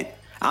saying.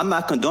 I'm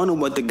not condoning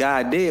what the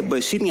guy did,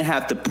 but she didn't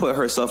have to put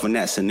herself in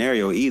that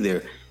scenario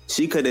either.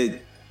 She could have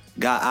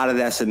got out of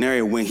that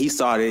scenario when he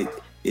started.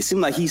 It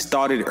seemed like he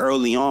started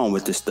early on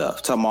with the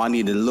stuff. Talking about, I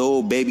need a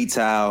little baby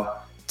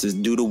towel to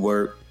do the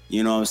work.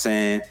 You know what I'm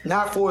saying?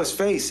 Not for his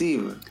face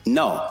either.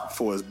 No.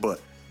 For his butt.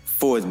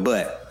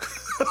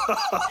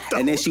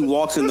 And then she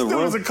walks in the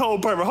room. This was a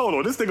cold pervert. Hold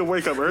on. This nigga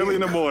wake up early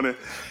in the morning.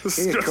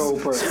 He's a cold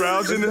pervert.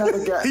 Scrounging.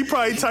 He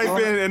probably type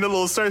in the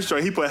little search jar.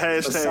 He put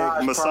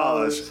hashtag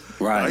massage.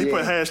 Right. He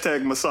put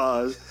hashtag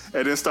massage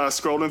and then start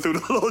scrolling through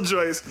the little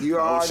joints. You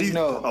already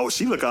know. Oh,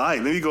 she look all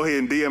right. Let me go ahead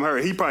and DM her.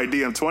 He probably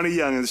DM'd 20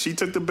 youngins. She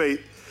took the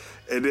bait.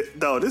 And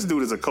this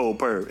dude is a cold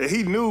perv. And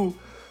he knew,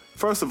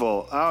 first of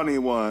all, I don't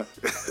even want...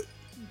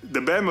 The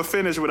Bama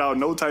finished without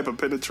no type of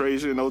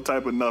penetration, no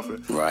type of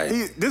nothing. Right.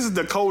 This is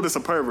the coldest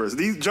of perverts.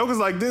 These jokers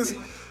like this,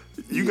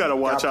 you got to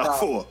watch out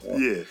for.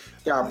 Yeah.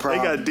 They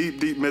got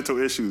deep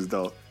mental issues,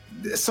 though.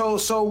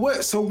 So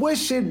what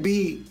should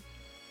be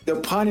the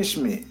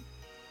punishment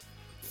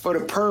for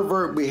the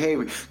pervert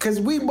behavior? Because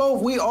we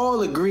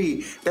all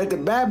agree that the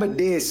Bama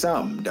did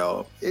something,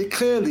 though. It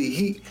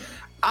clearly,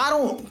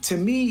 to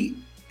me,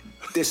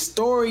 the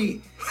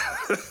story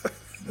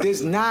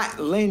does not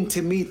lend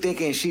to me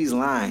thinking she's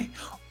lying.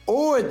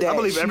 Or that I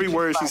believe every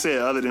word she said,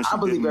 other than she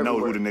didn't know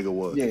who the nigga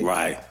was. Yeah.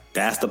 Right.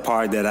 That's the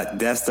part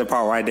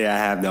right there I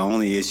have the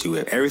only issue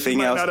with.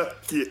 Everything else.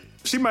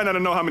 She might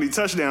not know how many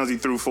touchdowns he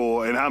threw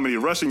for and how many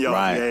rushing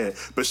yards he had,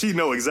 but she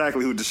know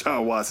exactly who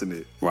Deshaun Watson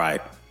is.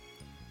 Right.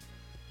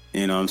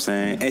 You know what I'm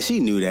saying? And she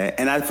knew that.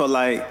 And I felt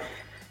like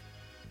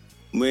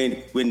when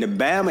the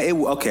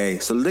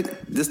Bama, so look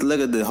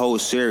at the whole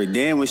series.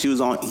 Then when he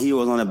was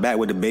on the back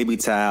with the baby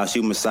towel, she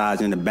was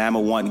massaging. The Bama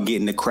wanted to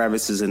get in the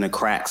crevices and the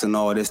cracks and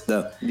all this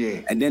stuff.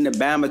 Yeah. And then the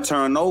Bama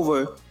turned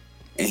over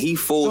and he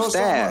full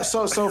stab.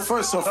 So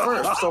first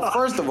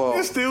of all,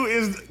 this still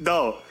is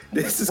dog.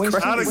 This is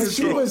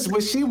crazy.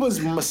 When she was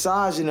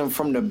massaging him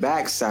from the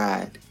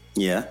backside.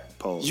 Yeah.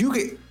 Pause.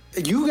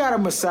 You got a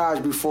massage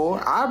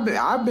before.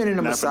 I've been in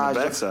a massage.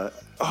 From the backside.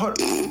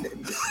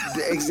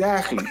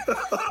 Exactly.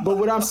 But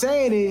what I'm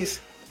saying is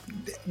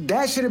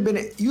that should have been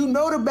the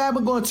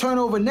Bama going to turn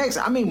over next.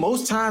 I mean,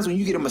 most times when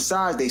you get a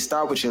massage, they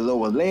start with your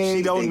lower leg.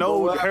 She don't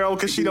know, Harold,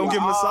 because she don't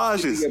give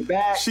massages.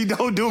 She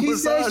don't do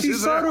massages. She said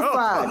she's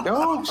certified,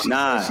 don't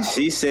she?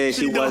 She said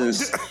she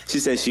wasn't. She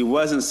said she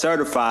wasn't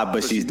certified,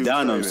 but she's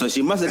done them. So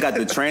she must have got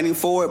the training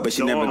for it, but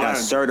she never got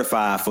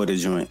certified for the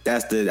joint. I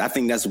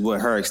think that's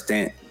what her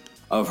extent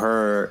of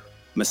her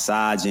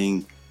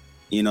massaging,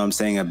 you know what I'm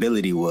saying,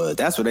 ability was.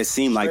 That's what it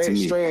seemed like to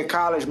me. Straight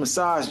college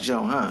massage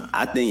joint, huh?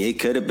 I think it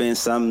could have been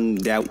something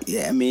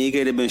it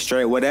could have been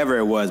straight, whatever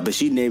it was.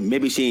 But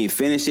maybe she ain't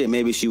finished it.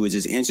 Maybe she was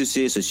just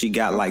interested, so she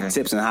got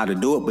tips on how to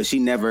do it. But she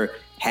never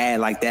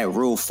had that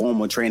real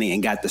formal training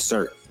and got the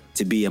cert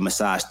to be a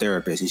massage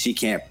therapist. And she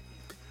can't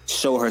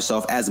show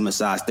herself as a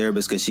massage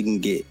therapist because she can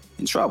get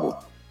in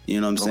trouble. You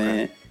know what I'm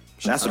saying?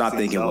 That's what I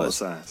think it was.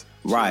 Signs.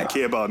 Right. She don't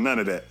care about none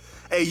of that.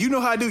 Hey, you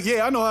know how I do?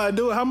 Yeah, I know how I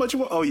do it. How much you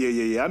want? Oh,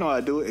 yeah. I know how I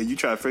do it. And you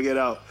try to figure it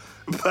out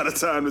by the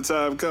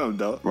time comes,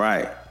 dog.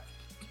 Right.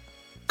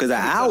 Because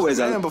an hour is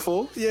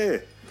before. Yeah.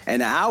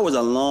 And an hour is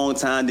a long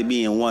time to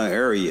be in one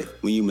area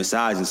when you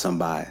massaging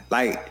somebody.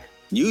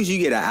 Usually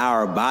you get an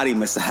hour body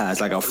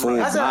massage, like a full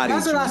body.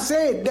 That's what I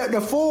said.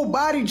 The full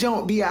body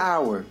jump be an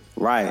hour.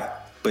 Right.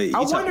 But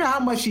I wonder how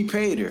much he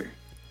paid her.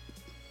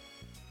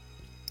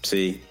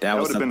 See, that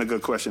would have been a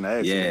good question to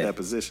ask you in that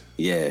position.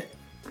 Yeah.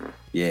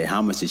 Yeah,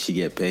 how much did she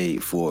get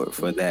paid for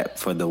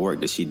the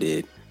work that she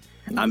did?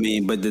 I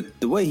mean, but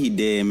the way he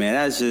did, man,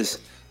 that's just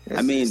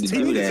to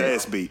do that. His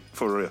ass beat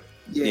for real.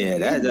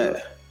 Yeah,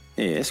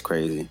 it's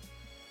crazy.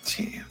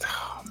 Damn,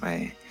 oh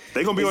man.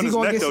 They're gonna be on his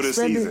neck though this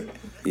season.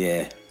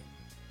 Yeah.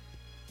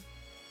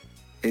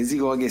 Is he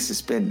gonna get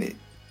suspended?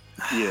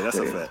 Yeah, that's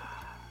a fact.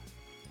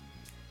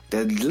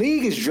 The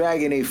league is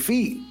dragging their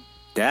feet.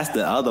 That's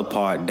the other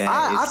part. That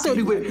I thought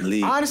he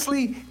would.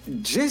 Honestly,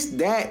 just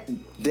that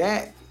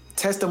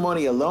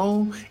testimony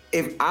alone.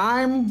 If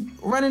I'm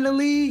running the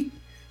league,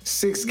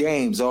 6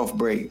 games off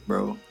break,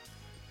 bro,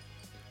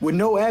 with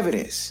no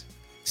evidence.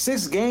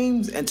 6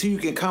 games until you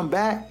can come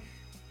back,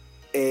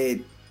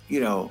 and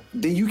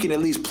then you can at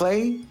least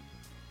play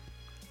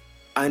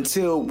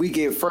until we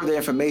get further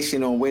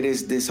information on where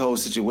this whole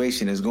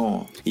situation is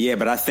going. Yeah,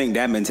 but I think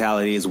that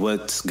mentality is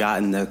what's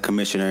gotten the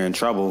commissioner in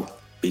trouble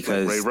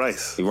because Ray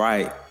Rice.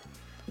 Right.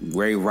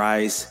 Ray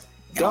Rice.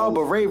 Dog,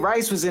 but Ray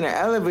Rice was in an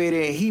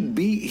elevator and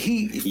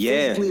he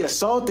physically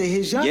assaulted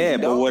his young. Yeah,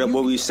 but what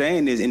we're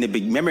saying is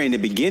remember in the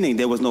beginning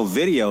there was no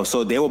video,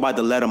 so they were about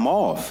to let him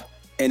off.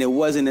 And it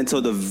wasn't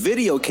until the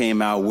video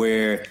came out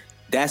where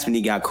that's when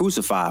he got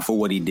crucified for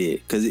what he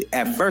did. Because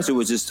at first it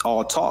was just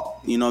all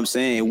talk. You know what I'm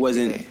saying? It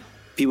wasn't.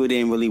 People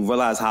didn't really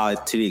realize how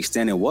to the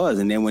extent it was.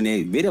 And then when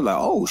they video, like,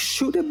 oh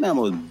shoot, that man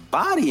was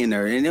bodying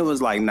her, and it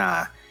was like,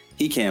 nah,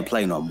 he can't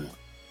play no more.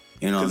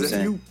 You know what I'm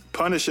saying? If you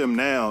punish him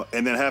now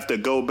and then have to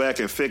go back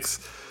and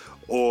fix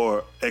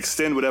or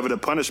extend whatever the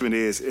punishment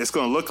is, it's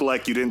going to look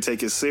like you didn't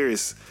take it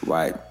serious.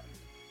 Right.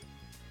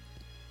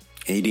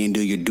 And you didn't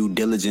do your due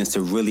diligence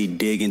to really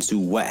dig into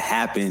what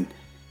happened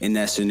in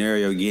that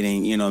scenario,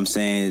 getting, you know what I'm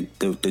saying,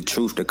 the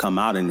truth to come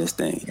out in this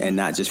thing and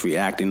not just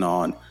reacting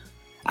on.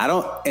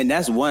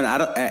 That's one,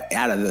 out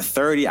of the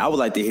 30, I would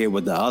like to hear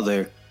what the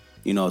other,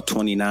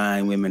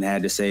 29 women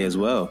had to say as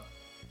well.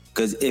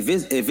 Because if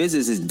it's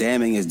as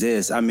damning as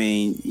this, I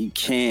mean, you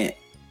can't.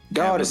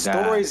 Dog, the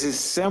stories is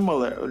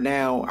similar.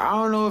 Now, I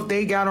don't know if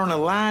they got on the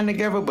line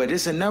together, but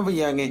it's another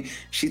youngin'.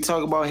 She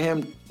talk about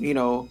him,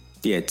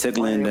 yeah,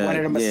 tickling one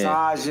of the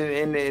massage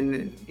in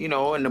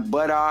the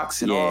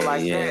buttocks and all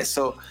like that.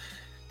 So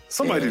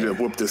somebody did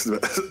whoop this.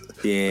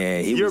 Yeah,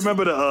 you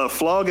remember the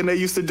flogging they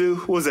used to do?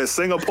 What was that,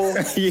 Singapore?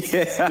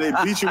 Yeah, they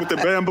beat you with the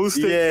bamboo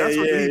stick. That's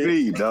what he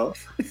beat, dog.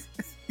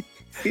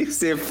 He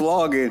said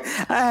flogging.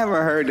 I haven't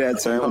heard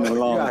that term in a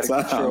long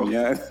time.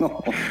 Yeah.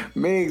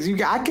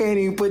 Migs, I can't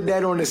even put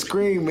that on the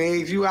screen,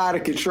 Migs. You out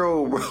of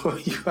control, bro.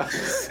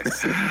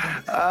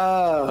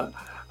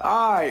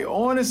 All right,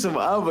 on to some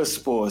other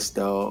sports,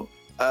 though.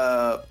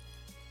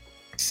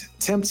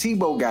 Tim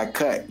Tebow got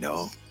cut,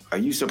 though. Are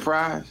you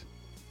surprised?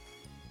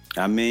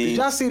 I mean, did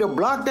y'all see the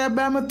block that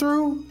Bama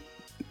threw?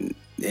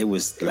 It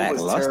was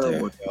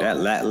lackluster. That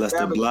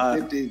lackluster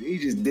block. He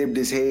just dipped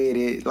his head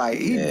in. Like,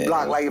 he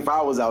blocked like if I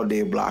was out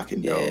there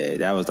blocking, though. Yeah,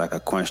 that was like a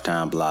crunch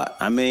time block.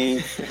 I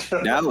mean,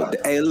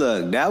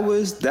 that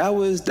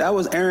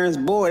was Aaron's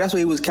boy. That's what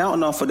he was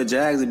counting on for the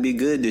Jags to be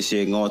good this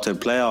year, going to the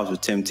playoffs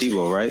with Tim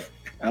Tebow, right?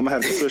 I'm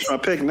going to have to switch my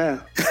pick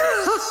now.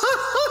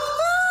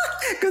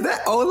 Because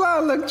that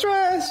O-line looked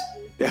trash.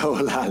 That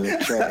whole line look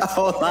trash.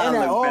 And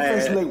that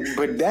offense look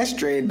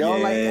pedestrian,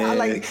 dog.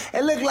 Yeah.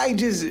 It looked like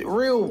just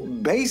real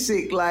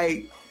basic.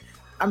 Like,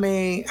 I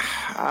mean,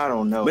 I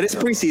don't know. But it's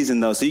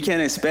preseason though, so you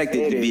can't expect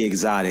it to be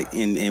exotic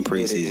in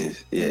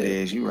preseason. It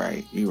is. You're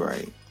right.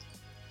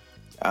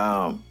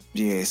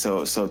 Yeah.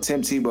 So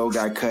Tim Tebow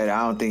got cut.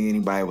 I don't think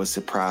anybody was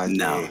surprised.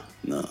 No.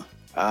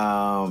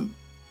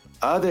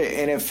 Other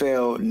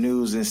NFL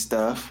news and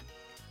stuff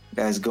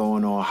that's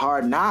going on.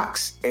 Hard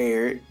Knocks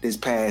aired this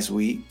past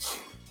week.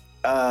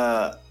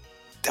 I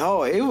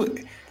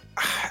don't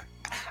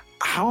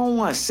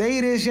want to say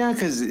this, young,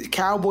 because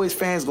Cowboys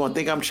fans gonna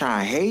think I'm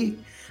trying to hate.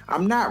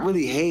 I'm not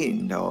really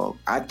hating, dog.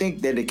 I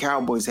think that the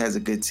Cowboys has a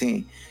good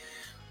team,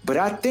 but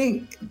I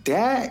think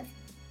the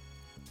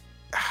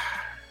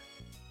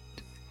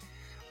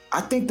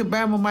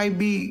Bama might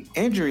be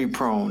injury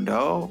prone,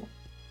 dog.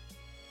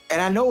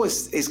 And I know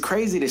it's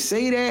crazy to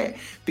say that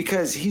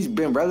because he's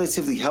been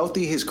relatively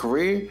healthy his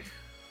career,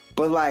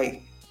 but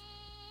like,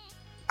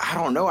 I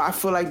don't know. I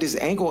feel like this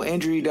ankle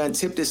injury done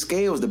tipped the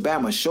scales. The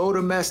Bama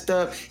shoulder messed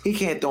up. He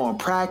can't throw in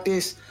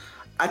practice.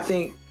 I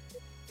think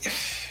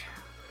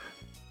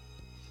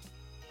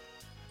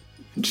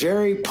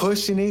Jerry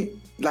pushing it.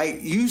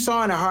 Like, you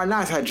saw in the Hard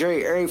Knocks how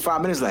Jerry every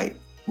 5 minutes like,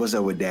 what's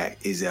up with that?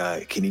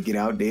 Can he get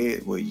out there?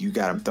 Well, you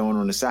got him thrown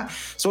on the side.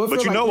 So,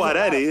 but you know why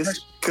that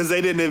is? Because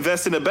they didn't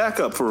invest in the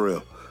backup for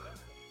real.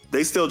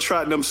 They still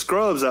trotting them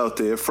scrubs out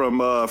there from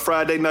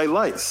Friday Night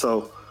Lights.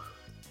 So,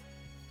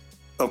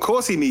 of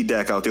course he need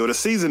Dak out there. The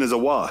season is a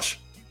wash.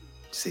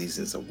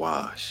 Season's a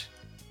wash.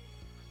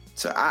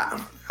 So I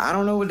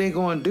don't know what they're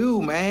gonna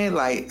do, man.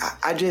 Like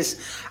I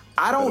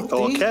don't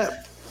think cap.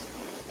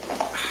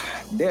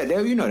 They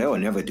will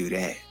never do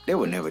that. They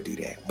will never do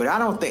that. But I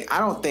don't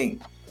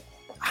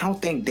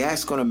think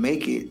Dak's gonna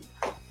make it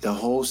the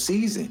whole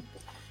season.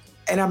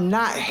 And I'm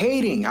not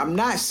hating. I'm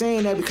not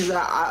saying that because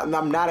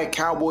I'm not a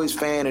Cowboys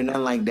fan or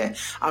nothing like that.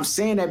 I'm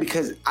saying that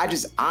because I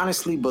just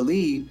honestly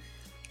believe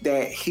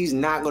that he's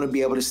not going to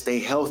be able to stay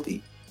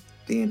healthy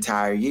the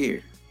entire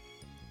year.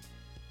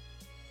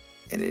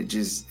 And it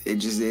just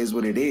is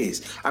what it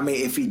is. I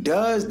mean, if he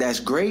does, that's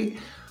great,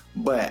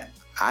 but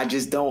I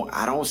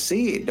don't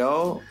see it,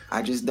 dog.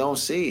 I just don't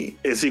see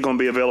it. Is he going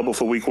to be available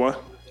for week 1?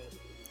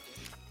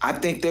 I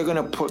think they're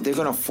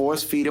gonna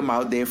force feed him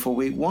out there for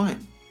week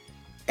 1.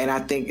 And I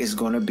think it's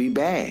going to be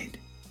bad.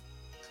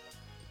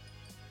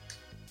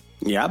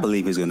 Yeah, I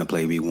believe he's going to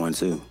play week 1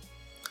 too.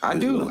 I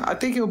do. I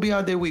think he'll be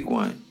out there week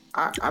 1.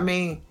 I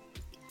mean,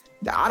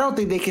 I don't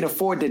think they can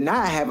afford to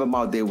not have him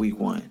out there week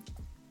 1.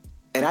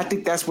 And I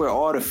think that's where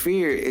all the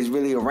fear is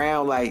really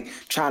around, like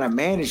trying to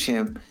manage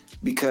him,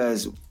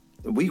 because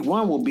week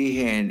 1 will be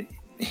here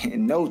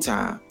in no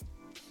time.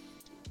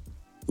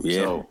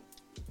 Yeah. So,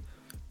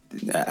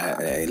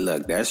 hey,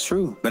 look, that's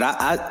true. But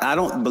I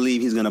don't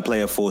believe he's going to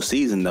play a full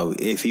season, though.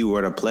 If he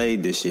were to play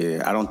this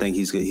year, I don't think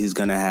he's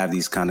going to have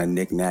these kind of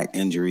knick-knack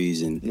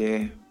injuries. And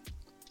yeah,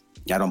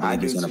 I don't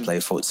believe he's going to play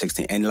full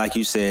 16. And like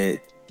you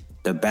said,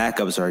 the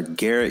backups are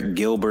Garrett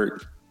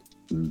Gilbert,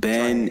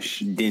 Ben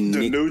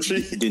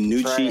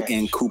DiNucci,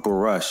 and Cooper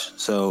Rush.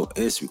 So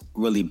it's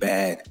really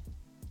bad.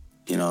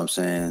 You know what I'm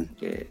saying?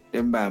 Yeah,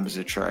 them Bombers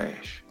are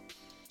trash.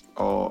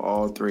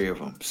 All 3 of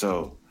them.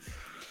 So,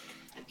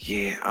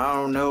 yeah, I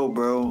don't know,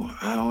 bro.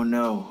 I don't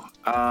know.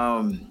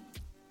 Other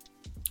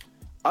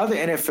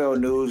NFL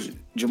news,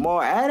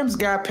 Jamal Adams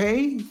got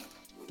paid.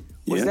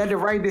 Was that the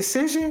right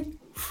decision?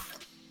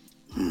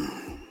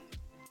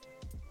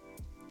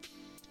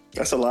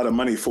 That's a lot of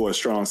money for a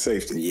strong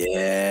safety.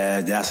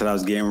 Yeah, that's what I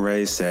was getting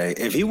ready to say.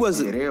 If he was,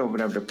 they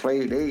opened up the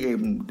plate. They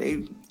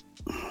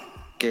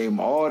gave him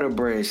all the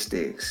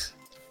breadsticks.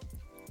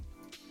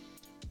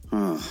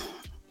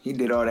 He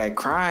did all that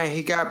crying.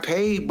 He got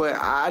paid, but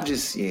I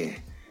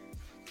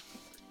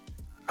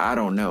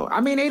don't know.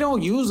 I mean, they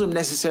don't use him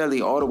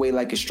necessarily all the way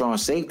like a strong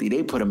safety.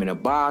 They put him in a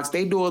box.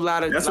 They do a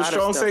lot of. That's what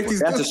strong safeties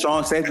do. That's what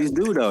strong safeties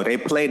do, though. They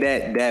play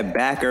that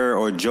backer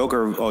or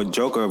joker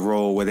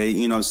role where they,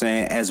 you know what I'm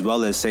saying, as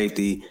well as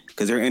safety,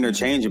 because they're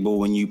interchangeable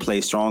when you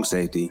play strong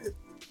safety.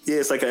 Yeah,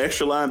 it's like an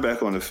extra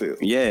linebacker on the field.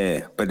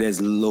 Yeah, but there's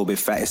a little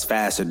bit it's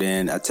faster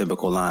than a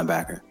typical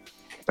linebacker,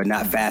 but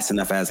not fast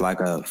enough as like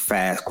a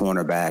fast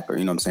cornerback or,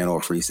 you know what I'm saying, or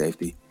a free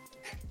safety.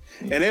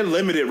 And they're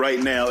limited right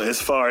now as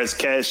far as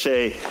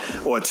cachet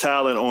or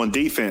talent on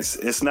defense.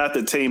 It's not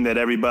the team that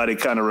everybody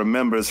kind of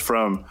remembers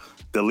from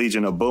the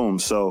Legion of Boom.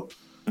 So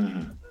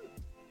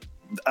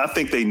I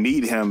think they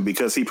need him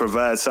because he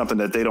provides something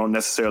that they don't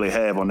necessarily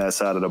have on that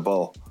side of the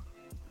ball.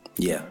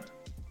 Yeah.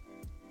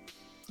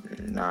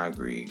 No, I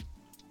agree.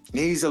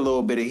 He's a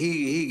little bit of,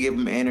 he give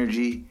him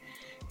energy.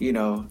 You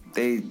know,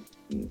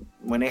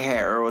 when they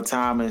had Earl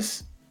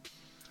Thomas,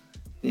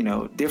 you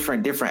know,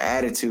 different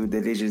attitude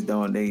that they just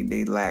don't,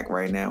 they lack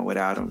right now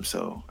without him.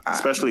 So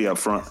especially up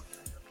front.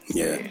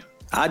 Yeah.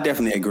 I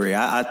definitely agree.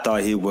 I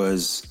thought he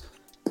was,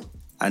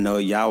 I know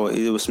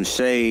it was some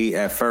shade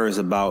at first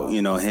about,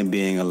 you know, him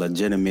being a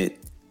legitimate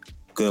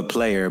good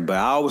player, but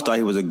I always thought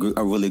he was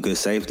a really good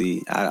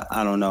safety.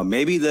 I don't know.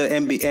 Maybe the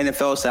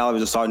NFL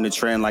salaries are starting to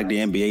trend like the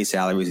NBA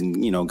salaries,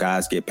 and, you know,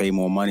 guys get paid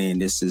more money, and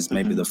this is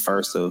maybe the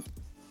first of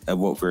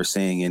what we're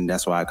seeing, and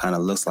that's why it kind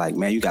of looks like,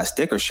 man, you got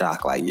sticker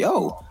shock. Like,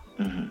 yo,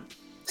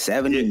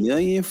 $70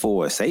 million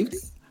for a safety?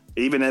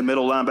 Even that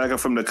middle linebacker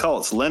from the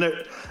Colts,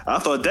 Leonard, I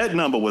thought that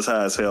number was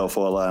high as hell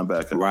for a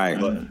linebacker. Right.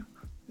 But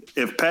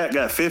if Pat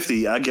got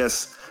 50, I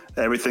guess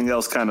everything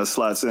else kind of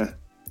slots in.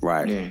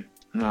 Right. Yeah.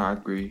 No, I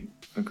agree.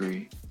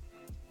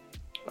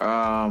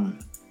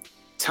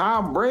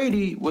 Tom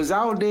Brady was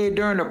out there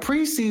during the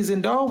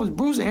preseason, dog. Was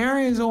Bruce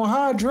Arians on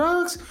hard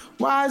drugs?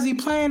 Why is he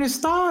playing his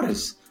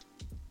starters?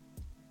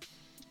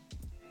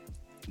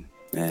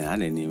 Man, I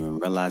didn't even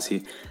realize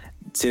he...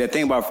 See, the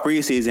thing about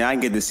preseason, I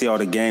didn't get to see all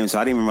the games, so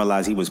I didn't even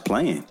realize he was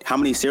playing. How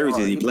many series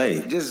did he play?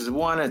 Just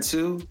 1 or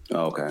 2.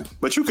 Oh, okay.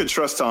 But you could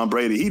trust Tom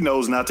Brady. He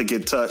knows not to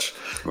get touched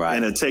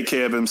and to take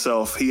care of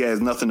himself. He has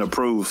nothing to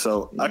prove,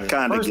 so I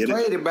kind of get it.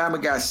 First play,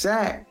 Bama got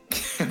sacked.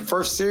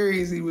 First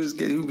series, he was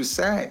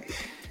sacked.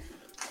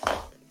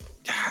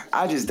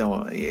 I just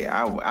don't.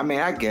 Yeah, I mean,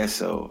 I guess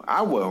so.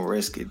 I wouldn't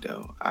risk it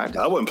though.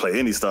 I wouldn't play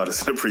any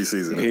starters in the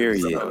preseason.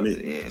 Period.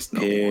 It's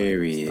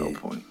no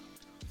point.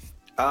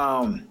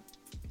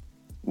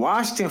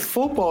 Washington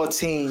football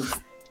team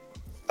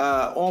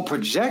on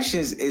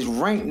projections is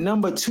ranked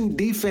number 2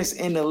 defense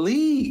in the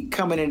league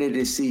coming into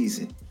this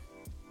season.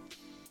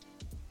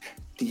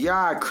 Do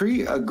y'all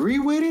agree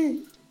with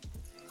it?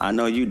 I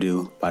know you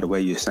do, by the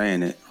way you're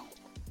saying it.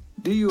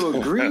 Do you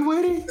agree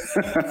with it?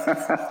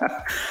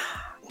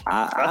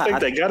 I think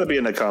they got to be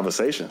in the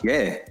conversation.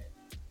 Yeah.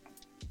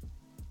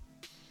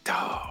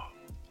 Dog.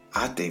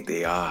 I think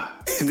they are.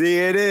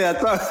 Yeah, it is. I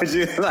thought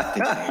you like.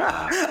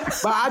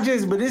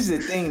 But this is the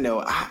thing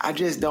though. I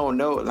just don't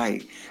know.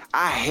 Like,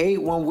 I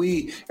hate when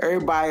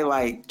everybody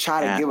like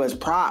try to give us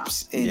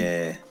props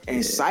and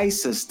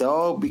size us,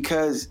 dog,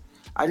 because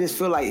I just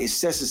feel like it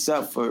sets us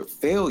up for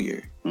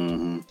failure.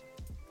 Mm-hmm.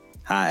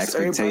 High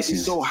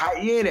expectations. So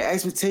high. Yeah, the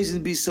expectations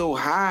be so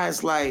high.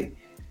 It's like,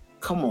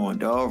 come on,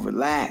 dog,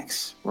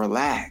 relax.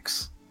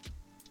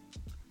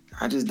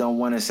 I just don't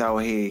want us out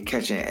here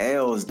catching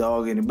L's,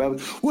 dog. And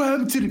what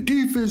happened to the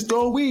defense,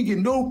 dog? We ain't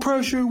getting no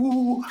pressure.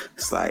 Woo.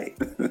 It's like,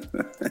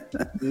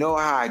 know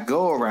how I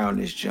go around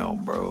this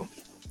jump, bro.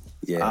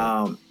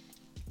 Yeah.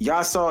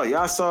 Y'all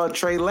saw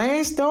Trey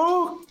Lance,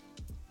 dog?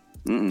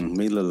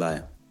 Me look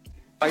like.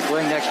 Right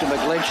wing next to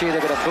McGlinchey. They're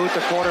going to boot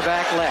the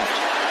quarterback left.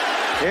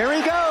 Here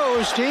he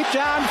goes, deep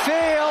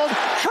downfield.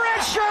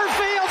 Trent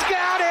Sherfield's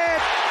got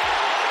it.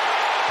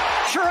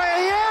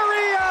 Trey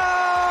Area.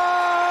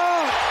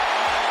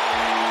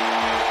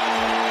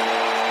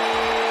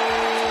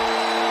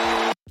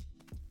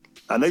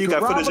 I know you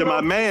got footage of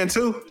my man,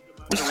 too.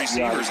 The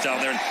receivers down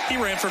there. He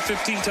ran for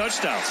 15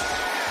 touchdowns.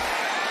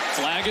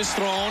 Flag is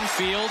thrown.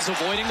 Fields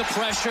avoiding the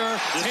pressure.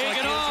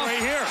 Taken off. Right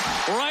here.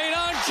 Right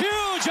on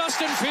cue.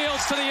 Justin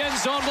Fields to the end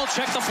zone. We'll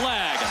check the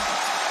flag.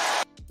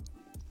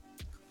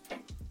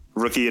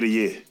 Rookie of the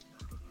year.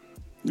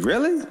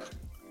 Really?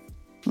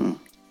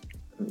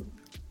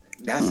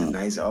 That's a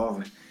nice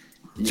offer.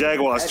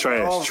 Jaguars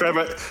trash. awful.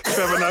 Trevor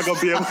not gonna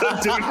be able to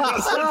do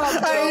this.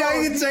 Hey,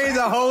 yo, you can change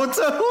the whole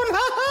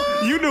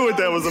tune. You knew what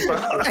that was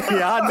about.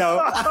 Yeah, I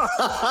know.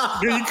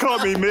 You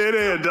caught me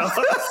mid-air, dog.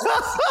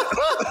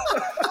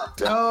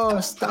 Yo,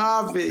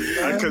 stop it.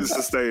 I Yo. couldn't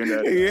sustain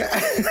that.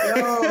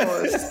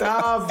 Yo,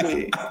 stop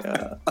it.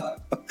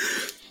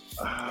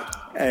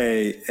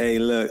 Hey,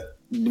 look.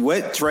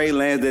 What Trey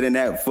Lance did in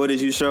that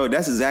footage you showed,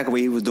 that's exactly what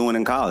he was doing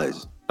in college.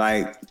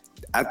 Like,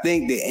 I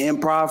think the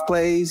improv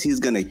plays, he's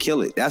gonna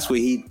kill it. That's what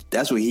he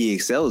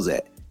excels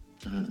at.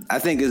 I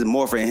think it's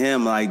more for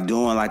him like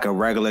doing like a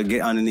regular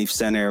get underneath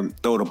center,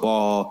 throw the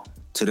ball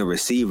to the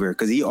receiver,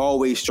 because he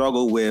always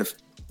struggled with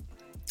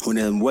when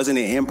it wasn't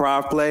an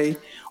improv play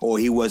or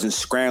he wasn't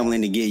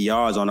scrambling to get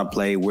yards on a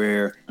play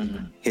where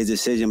his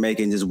decision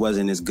making just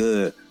wasn't as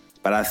good.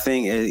 But I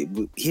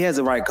think he has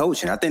the right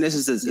coaching. I think this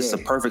is a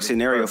perfect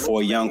scenario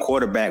for a young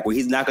quarterback where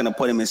he's not going to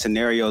put him in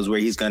scenarios where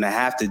he's going to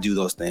have to do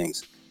those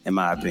things, in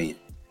my opinion.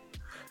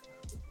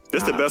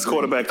 This is the best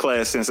quarterback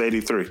class since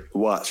 '83.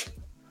 Watch.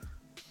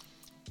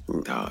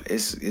 Dog,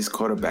 it's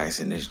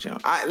quarterbacks in this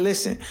jump.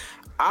 Listen,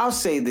 I'll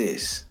say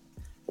this.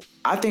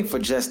 I think for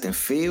Justin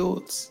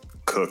Fields,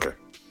 Cooker.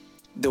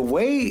 the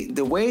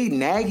way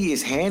Nagy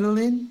is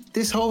handling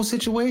this whole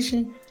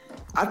situation,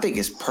 I think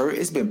it's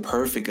been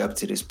perfect up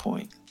to this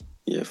point.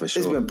 Yeah, for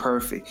sure. It's been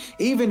perfect.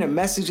 Even the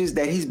messages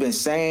that he's been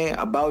saying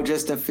about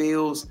Justin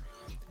Fields,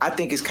 I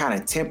think it's kind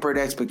of tempered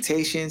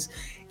expectations.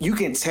 You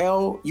can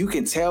tell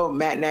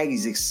Matt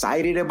Nagy's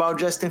excited about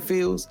Justin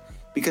Fields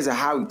because of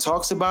how he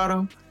talks about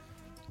him.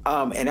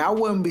 And I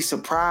wouldn't be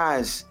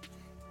surprised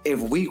if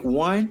week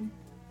 1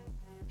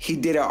 he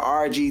did a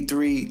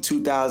RG3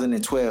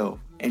 2012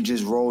 and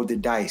just rolled the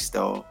dice,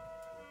 though,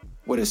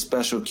 with a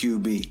special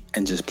QB.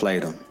 And just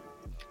played him.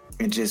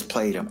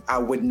 I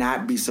would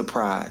not be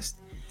surprised.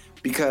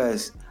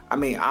 Because, I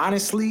mean,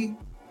 honestly,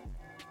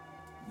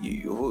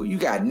 you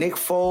got Nick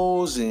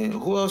Foles and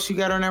who else you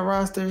got on that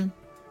roster?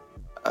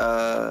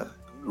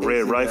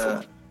 Red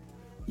Rifle.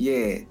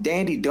 Yeah,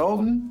 Dandy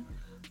Dalton.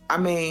 I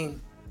mean,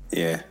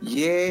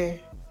 yeah.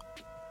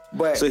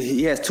 But so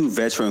he has 2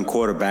 veteran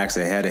quarterbacks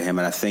ahead of him,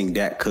 and I think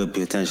that could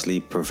potentially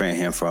prevent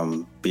him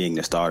from being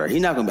the starter. I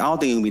don't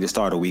think he'll be the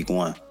starter week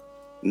 1.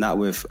 Not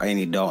with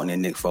Andy Dalton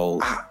and Nick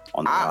Foles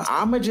on the roster.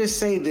 I'm going to just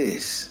say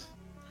this.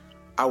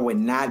 I would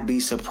not be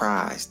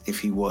surprised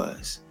if he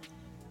was.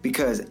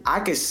 Because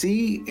I could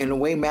see in the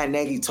way Matt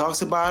Nagy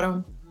talks about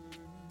him,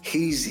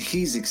 he's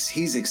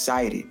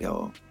excited,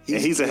 though.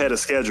 He's ahead of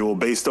schedule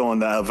based on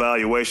the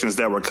evaluations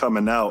that were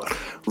coming out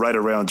right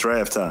around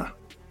draft time.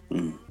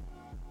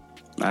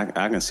 I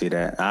can see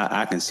that.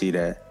 I can see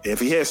that. If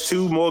he has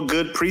 2 more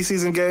good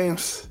preseason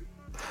games,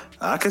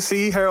 I can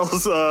see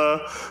Harold's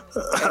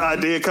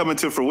idea coming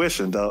to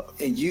fruition, dog.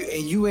 And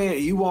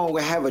you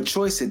won't have a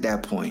choice at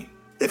that point.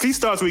 If he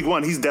starts week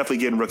 1, he's definitely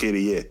getting Rookie of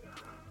the Year.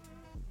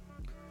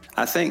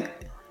 I think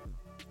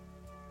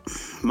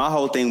my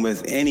whole thing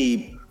with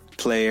any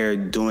player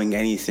doing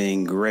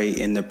anything great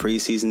in the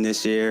preseason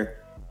this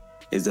year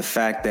is the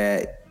fact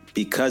that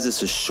because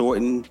it's a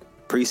shortened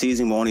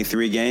preseason with only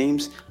 3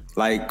 games,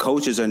 like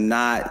coaches are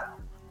not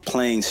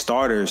playing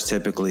starters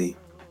typically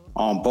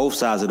on both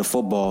sides of the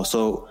football.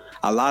 So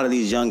a lot of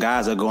these young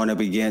guys are going up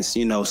against,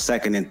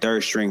 second and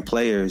third string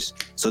players.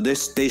 So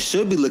they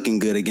should be looking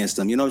good against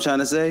them. You know what I'm trying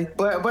to say?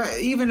 But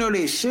even though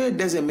they should,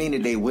 doesn't mean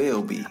that they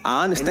will be.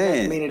 I understand.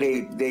 And it doesn't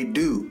mean that they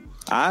do.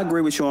 I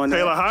agree with you on that.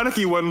 Taylor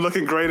Heineke wasn't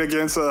looking great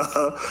against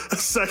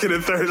second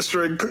and third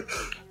string.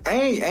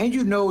 And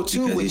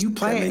too, when you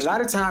playing, a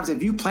lot of times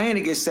if you playing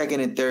against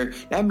second and third,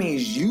 that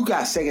means you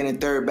got second and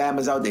third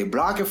batters out there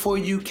blocking for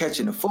you,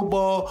 catching the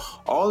football,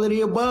 all of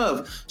the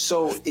above.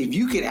 So if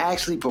you can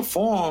actually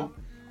perform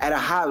at a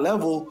high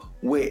level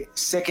with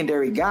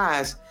secondary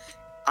guys,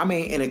 I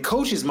mean, in a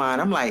coach's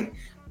mind, I'm like,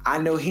 I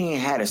know he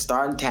ain't had a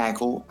starting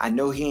tackle. I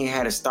know he ain't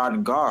had a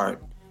starting guard.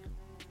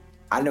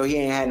 I know he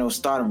ain't had no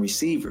starting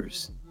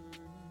receivers.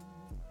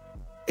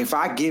 If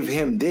I give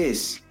him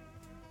this,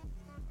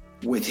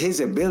 with his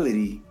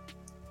ability.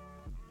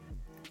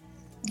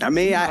 I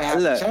mean,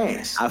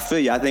 I feel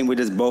you. I think we're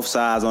just both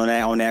sides on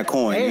that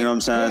coin. You know what I'm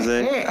trying to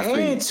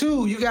say? And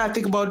two, you gotta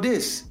think about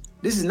this.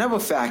 This is another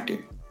factor.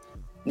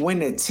 When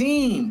the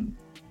team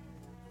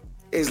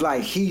is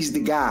like he's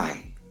the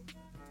guy,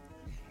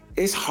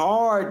 it's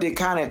hard to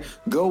kind of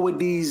go with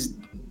these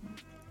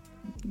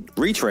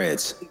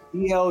retreads,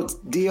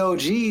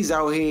 DOGs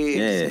out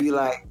here. To be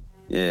like,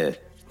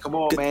 come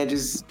on, man,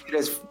 just get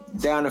us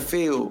down the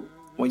field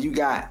when you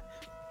got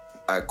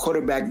a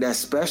quarterback that's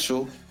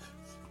special.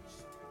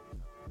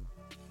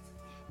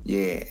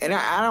 Yeah, and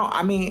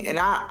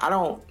I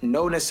don't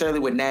know necessarily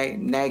what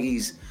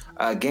Nagy's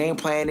game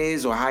plan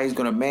is or how he's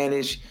going to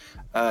manage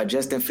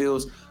Justin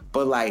Fields,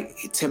 but like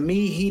to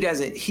me, he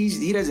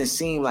doesn't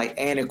seem like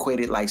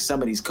antiquated like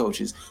some of these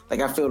coaches. Like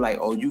I feel like,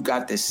 oh, you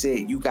got to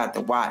sit, you got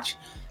to watch.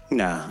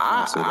 Nah,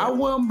 I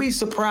wouldn't be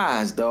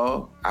surprised,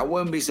 dog. I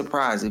wouldn't be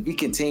surprised if he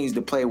continues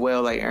to play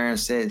well, like Aaron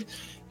said.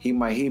 He'd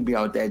be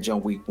out that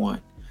jump week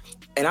 1,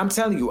 and I'm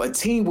telling you, a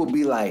team will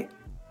be like.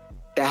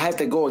 That has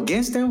to go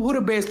against them? Who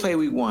the Bears play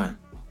week 1?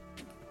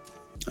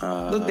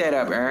 Look that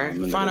up,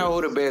 Aaron. Find out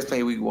who the Bears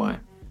play week 1.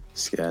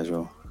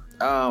 Schedule.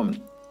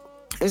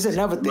 It's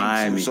another thing.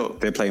 Miami. Too, so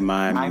they play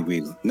Miami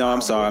week. No,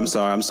 I'm sorry.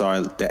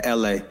 The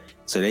LA.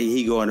 So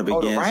he going up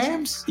against. the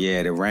Rams?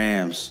 Yeah, the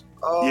Rams.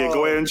 Oh. Yeah,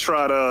 go ahead and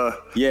try to.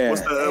 Yeah.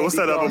 What's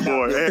that other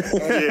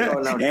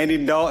boy?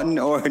 Andy Dalton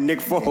or Nick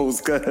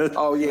Foles.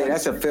 Oh yeah,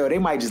 that's a fail. They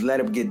might just let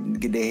him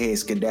get their head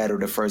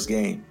skedaddled the first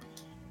game.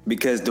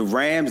 Because the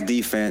Rams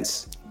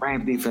defense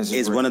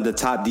is one of the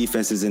top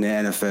defenses in the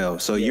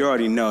NFL. So you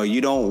already know you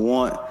don't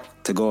want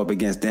to go up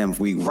against them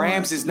week 1.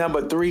 Rams is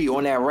number 3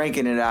 on that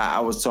ranking that I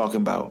was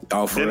talking about.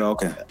 Oh, for real?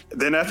 Okay.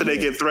 Then after they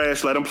get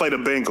thrashed, let them play the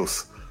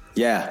Bengals.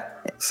 Yeah.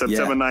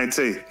 September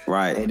 19th.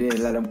 Right. And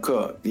then let them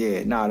cook.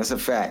 Yeah, no, that's a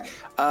fact.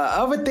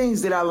 Other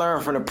things that I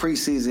learned from the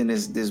preseason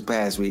this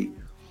past week.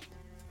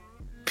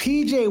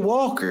 P.J.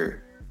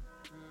 Walker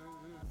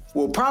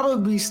will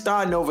probably be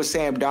starting over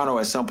Sam Darnold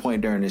at some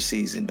point during the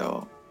season,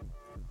 dog.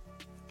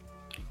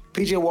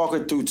 P.J.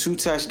 Walker threw 2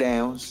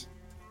 touchdowns.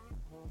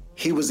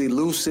 He was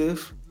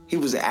elusive. He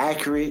was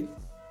accurate.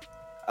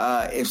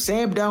 If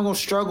Sam Darnold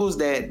struggles,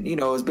 that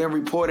has been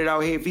reported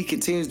out here, if he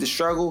continues to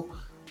struggle,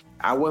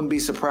 I wouldn't be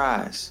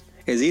surprised.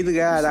 Is he the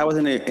guy that was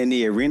in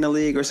the Arena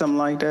League or something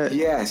like that?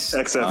 Yes.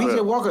 XFL.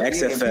 P.J. Walker.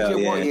 XFL,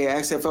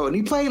 XFL. And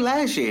he played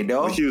last year,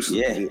 dog. Houston.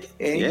 Yeah.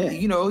 And,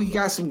 he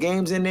got some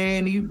games in there,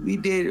 and he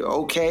did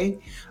okay.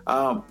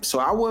 So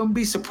I wouldn't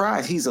be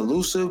surprised. He's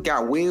elusive,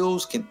 got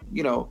wheels,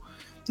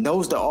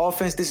 knows the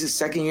offense. This is his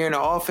second year in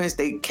the offense.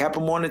 They kept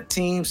him on the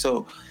team.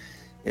 So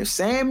if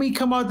Sammy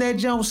come out that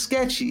jump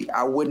sketchy,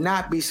 I would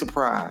not be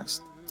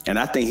surprised. And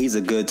I think he's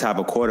a good type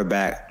of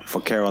quarterback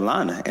for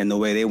Carolina and the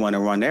way they want to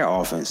run their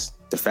offense.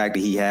 The fact that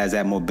he has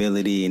that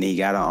mobility and he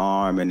got an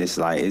arm and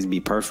it'd be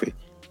perfect.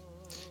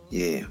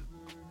 Yeah.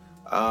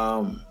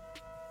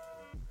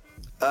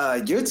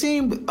 Your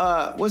team,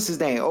 what's his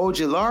name?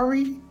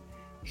 Ojulari?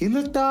 He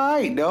looked all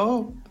right,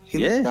 dog. He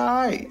looked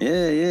all right.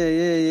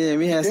 Yeah.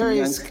 We had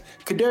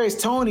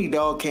Kadarius Toney,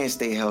 dog, can't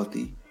stay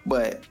healthy.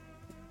 But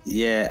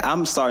yeah,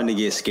 I'm starting to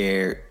get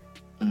scared.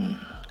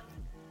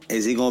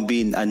 Is he going to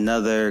be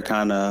another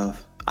kind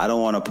of, I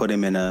don't want to put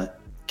him in a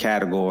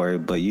category,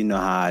 but you know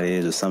how it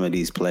is with some of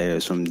these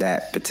players from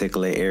that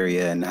particular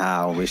area and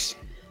how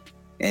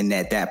and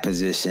at that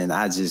position,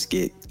 I just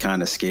get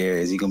kind of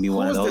scared. Is he going to be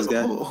one of those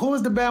guys? Who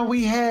was the band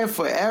we had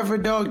forever,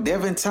 dog?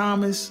 Devin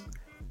Thomas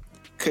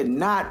could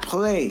not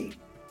play.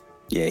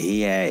 Yeah,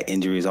 he had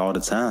injuries all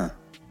the time.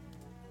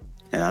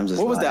 And I'm just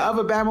What was the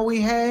other Bama we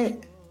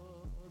had?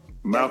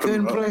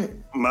 Malcolm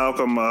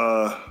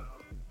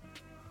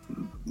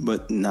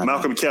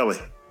Kelly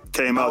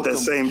came out that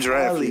same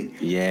draft.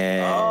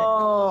 Yeah.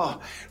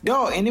 Oh,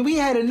 no, and then we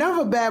had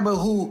another Bama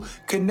who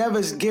could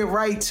never get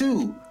right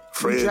too.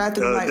 Fred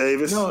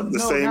Davis. No,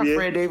 not year?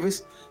 Fred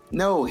Davis.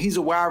 No, he's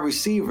a wide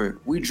receiver.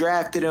 We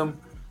drafted him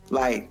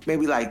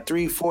maybe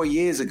 3-4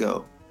 years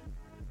ago.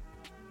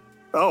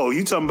 Oh,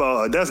 you talking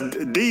about that's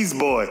D's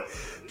boy.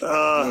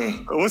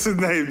 What's his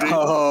name, D?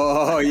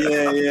 Oh,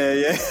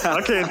 yeah.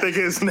 I can't think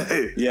of his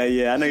name.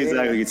 Yeah. I know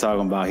exactly what you're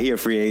talking about. He a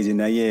free agent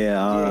now.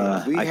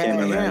 I can't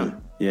remember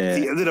him. Yeah.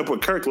 He ended up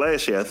with Kirk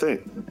last year, I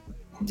think.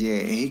 Yeah,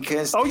 he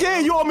can't. Oh, yeah,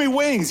 you owe me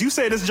wings. You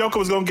said this Joker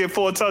was going to get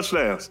 4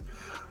 touchdowns.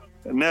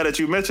 Now that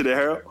you mentioned it,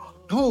 Harold.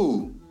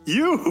 Who?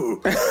 You.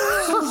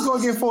 Who's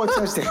going to get 4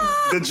 touchdowns?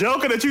 The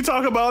Joker that you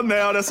talk about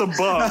now, that's a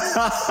bum.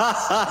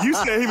 You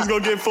said he was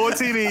going to get 4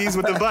 TDs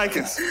with the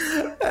Vikings.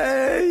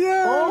 Hey,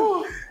 yo.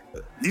 Oh.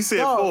 You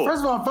said 4.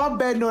 First of all, if I'm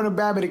betting on the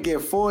Bama to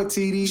get 4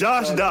 TDs,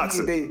 Josh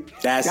Doxson.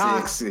 That's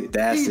it.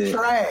 He's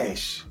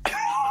trash.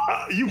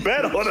 You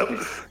bet on him.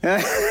 4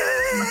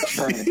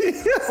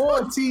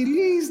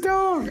 TDs,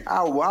 dog.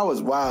 I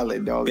was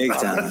wilding, dog. Big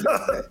time.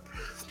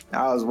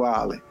 I was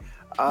wilding.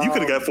 You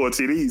could have got 4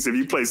 TDs if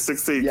you played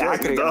 16 games. Yeah, I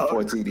could have got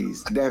 4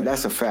 TDs.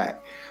 That's a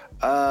fact.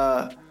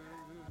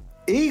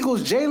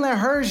 Eagles, Jalen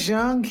Hurts,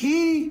 young.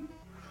 He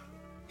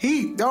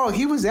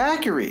was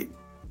accurate.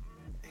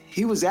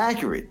 He was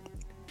accurate.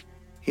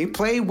 He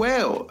played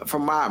well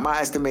from my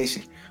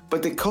estimation.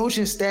 But the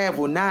coaching staff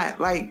will not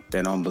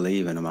They don't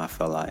believe in him. I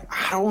feel like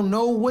I don't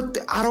know what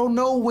the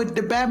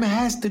Bama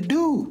has to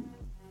do.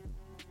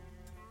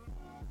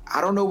 I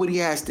don't know what he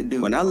has to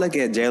do. When I look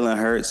at Jalen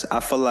Hurts, I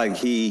feel like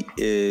he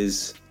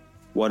is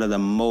one of the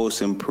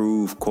most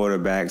improved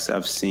quarterbacks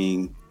I've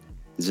seen.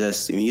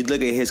 Just when you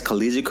look at his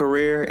collegiate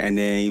career, and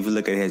then you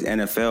look at his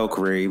NFL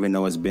career, even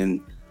though it's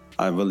been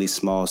a really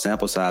small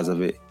sample size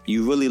of it,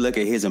 you really look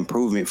at his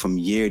improvement from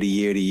year to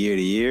year to year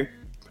to year.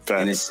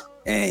 Facts.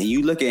 And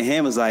you look at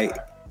him as like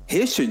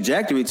his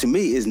trajectory to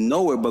me is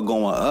nowhere but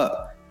going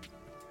up.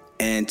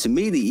 And to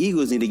me, the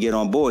Eagles need to get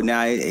on board.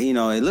 Now,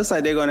 it looks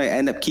like they're going to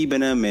end up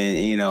keeping him, and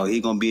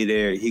he's going to be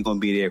there. He's going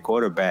to be their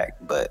quarterback.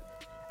 But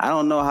I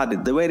don't know how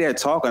the way they're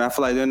talking. I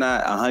feel like they're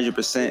not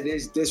 100%. It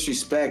is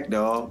disrespect,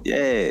 dog.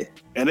 Yeah.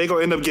 And they're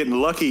going to end up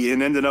getting lucky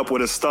and ending up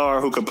with a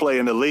star who could play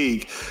in the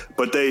league.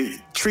 But they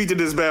treated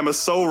this Bama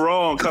so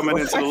wrong coming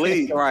into the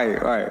league.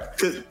 Right.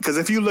 Because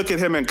if you look at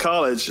him in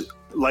college,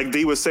 like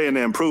D was saying,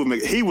 the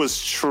improvement, he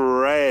was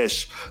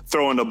trash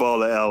throwing the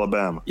ball at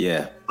Alabama.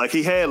 Yeah. Like,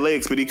 he had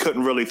legs, but he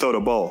couldn't really throw the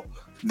ball.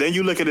 Then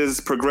you look at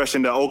his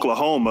progression to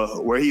Oklahoma,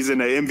 where he's in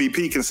the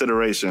MVP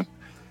consideration.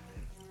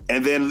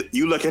 And then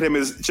you look at him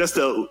as just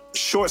a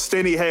short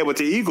stint he had with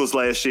the Eagles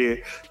last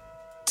year.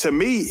 To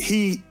me,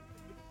 he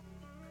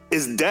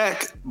is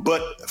Dak,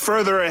 but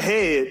further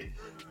ahead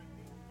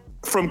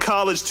from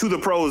college to the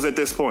pros at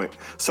this point.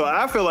 So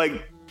I feel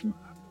like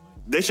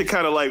they should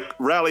kind of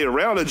rally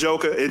around the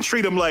Joker and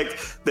treat him like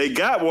they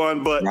got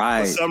one, but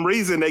for some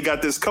reason they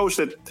got this coach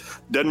that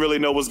doesn't really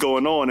know what's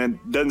going on and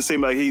doesn't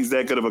seem like he's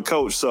that good of a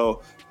coach.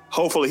 So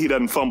hopefully he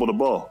doesn't fumble the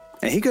ball.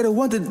 And they could have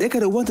won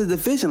the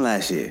division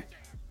last year.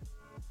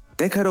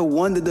 They could have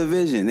won the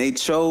division. They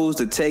chose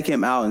to take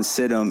him out and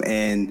sit him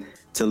and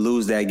to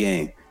lose that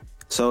game.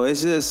 So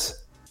it's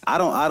just, I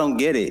don't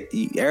get it.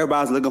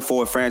 Everybody's looking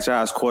for a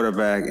franchise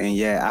quarterback,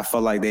 and I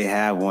feel like they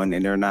have one,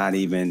 and they're not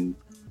even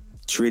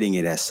treating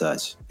it as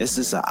such. It's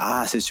just an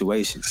odd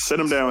situation. Sit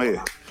him down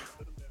here.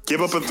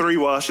 Give up a 3,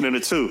 Washington, a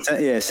 2.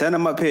 Yeah, send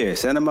him up here.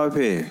 Send him up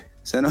here.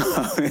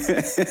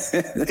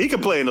 He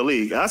can play in the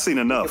league. I've seen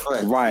enough.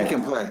 Right. He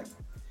can play.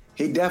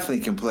 He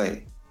definitely can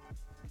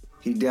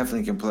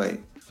play.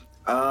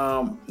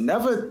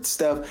 Another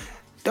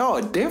stuff,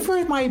 dog,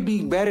 Denver might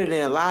be better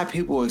than a lot of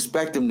people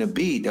expect them to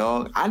be,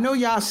 dog. I know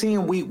y'all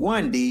seen week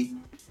 1, D.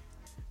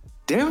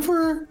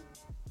 Denver,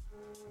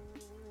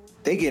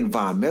 they getting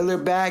Von Miller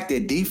back. Their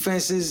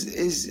defense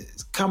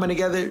is coming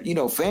together.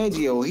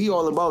 Fangio, he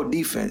all about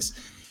defense.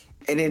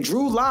 And then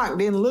Drew Lock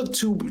didn't look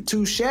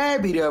too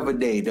shabby the other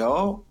day,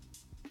 dog.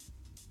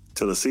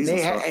 Till the season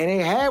starts. And they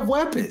have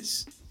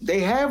weapons.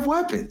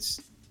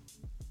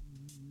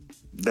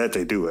 That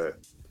they do have.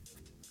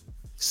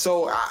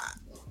 So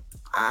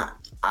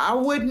I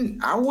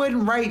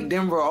wouldn't write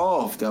Denver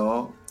off,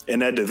 dog. In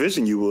that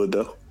division, you would,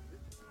 though.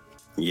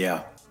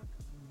 Yeah.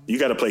 You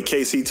got to play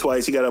KC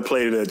twice. You got to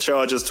play the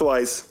Chargers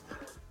twice.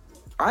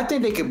 I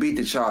think they could beat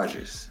the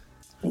Chargers.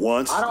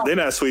 Once. They're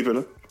not sweeping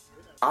them.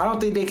 I don't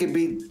think they could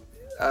beat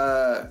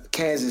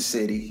Kansas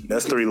City.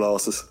 That's 3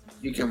 losses.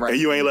 You can write.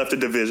 And you ain't left the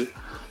division.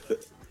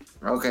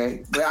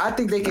 Okay. But I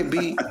think they could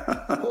beat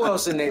who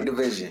else in that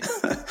division?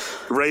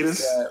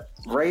 Raiders.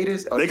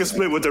 Raiders? They can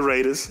split with the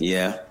Raiders.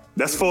 Yeah.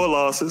 That's 4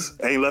 losses.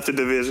 Ain't left the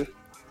division.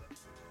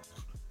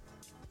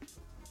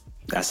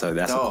 That's a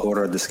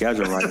quarter of the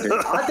schedule right there.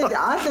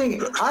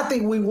 I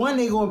think week 1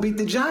 they're gonna beat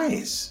the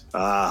Giants.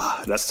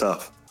 That's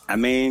tough. I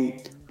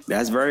mean,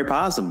 that's very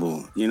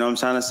possible. You know what I'm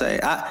trying to say?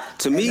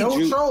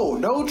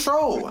 No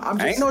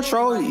troll. Ain't no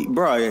troll,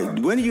 bro.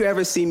 When do you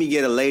ever see me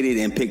get elated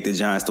and pick the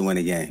Giants to win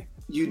a game?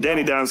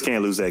 Danny Dimes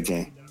can't lose that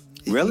game.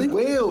 Really?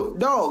 Well,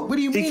 dog. What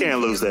do you mean? He can't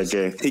lose that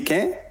game. He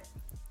can't?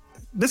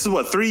 This is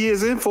what, 3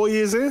 years in, 4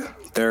 years in?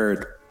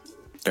 Third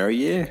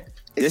year.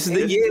 This is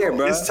the year,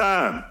 bro. It's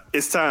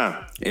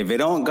time. If it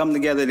don't come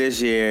together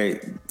this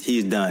year,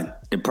 he's done.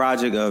 The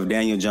project of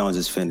Daniel Jones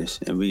is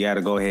finished, and we got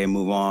to go ahead and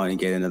move on and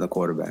get another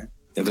quarterback.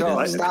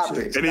 Stop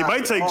it. And he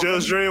might take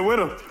Judge Dredd with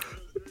him.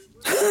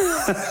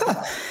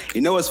 You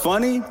know what's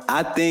funny?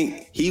 I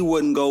think he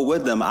wouldn't go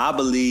with them. I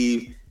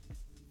believe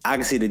I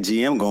can see the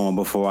GM going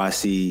before I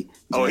see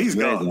he's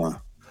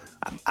gone.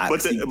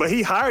 But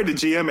he hired the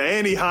GM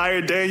and he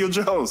hired Daniel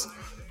Jones.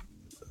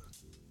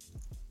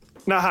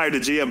 Not hired the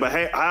GM, but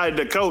hired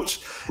the coach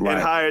and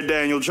hired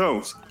Daniel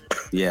Jones.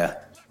 Yeah,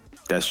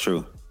 that's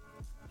true.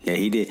 Yeah,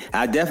 he did.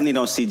 I definitely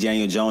don't see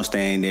Daniel Jones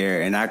staying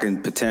there, and I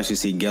can potentially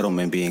see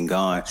Gettleman being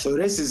gone. So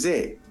this is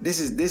it. This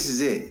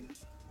is it.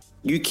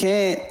 You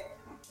can't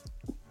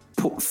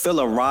fill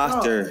a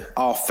roster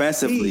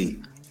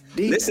offensively.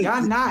 Listen,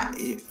 y'all not.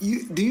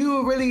 Do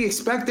you really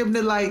expect them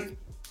to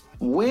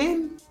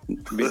win?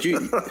 But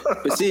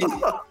see,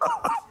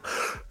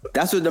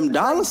 that's what them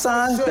dollar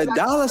signs. The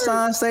dollar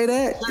signs say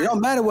that. It don't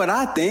matter what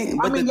I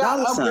think, but the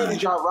dollar signs. Y'all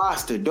upgraded y'all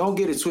roster. Don't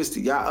get it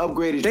twisted. Y'all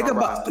upgraded your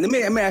roster. Let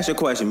me ask you a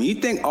question. When you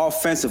think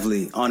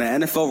offensively on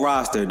an NFL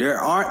roster, there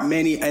aren't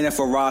many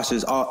NFL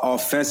rosters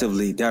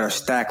offensively that are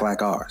stacked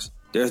like ours.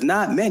 There's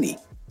not many.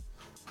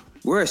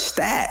 We're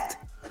stacked.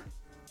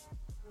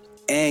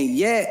 And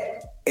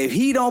yet, if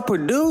he don't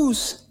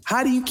produce,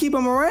 how do you keep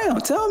him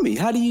around? Tell me,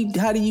 how do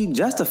you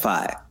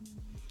justify it?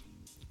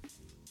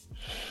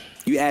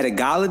 You added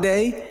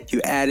Galladay,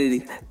 you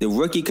added the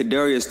rookie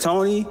Kadarius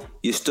Toney,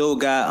 you still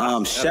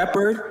got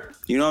Shepard,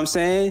 you know what I'm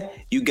saying?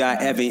 You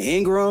got Evan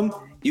Ingram,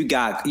 you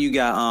got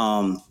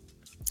the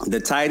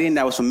tight end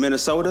that was from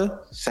Minnesota.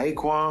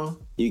 Saquon.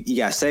 You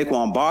got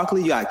Saquon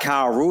Barkley, you got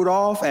Kyle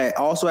Rudolph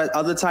also at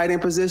other tight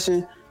end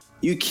position.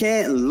 You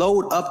can't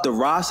load up the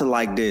roster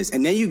like this.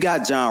 And then you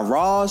got John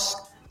Ross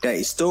that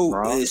is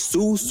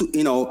still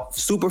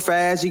super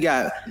fast. You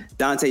got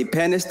Dante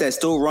Pettis that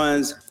still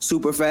runs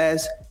super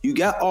fast. You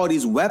got all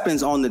these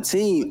weapons on the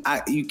team.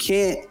 You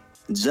can't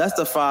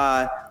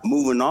justify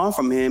moving on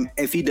from him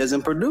if he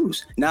doesn't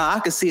produce. Now, I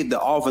can see if the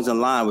offensive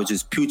line was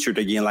just putrid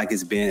again like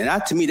it's been.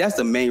 And to me, that's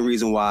the main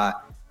reason why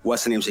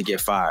what's his name should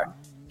get fired.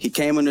 He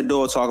came in the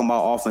door talking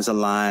about offensive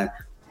line,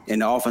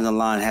 and the offensive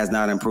line has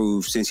not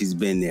improved since he's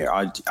been there,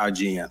 our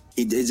GM.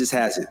 It just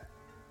hasn't.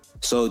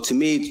 So to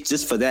me,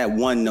 just for that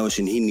one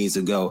notion, he needs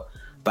to go.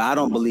 But I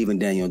don't believe in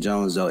Daniel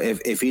Jones, though.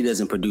 If he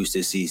doesn't produce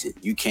this season,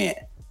 you can't.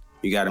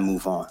 You got to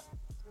move on.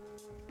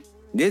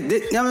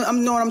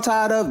 I'm know what I'm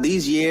tired of?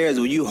 These years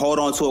where you hold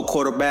on to a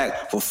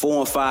quarterback for 4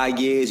 or 5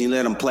 years and you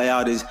let him play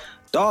out his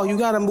dog, you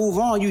got to move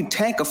on. You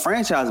tank a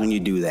franchise when you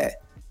do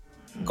that.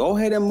 Go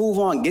ahead and move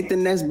on. Get the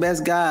next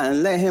best guy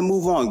and let him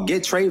move on.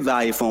 Get trade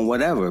value from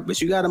whatever,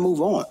 but you got to move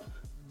on.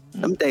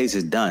 Them days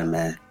is done,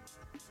 man.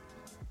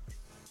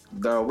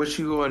 Dog, what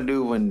you gonna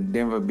do when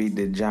Denver beat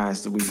the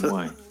Giants the week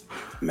 1?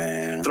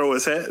 Man. Throw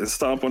his hat and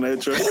stomp on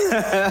that track.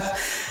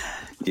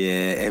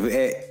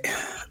 Yeah,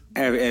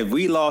 if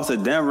we lost to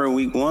Denver in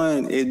week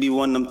 1, it'd be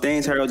one of them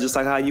things, Harold, just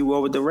like how you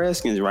were with the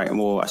Redskins, right?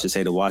 Well, I should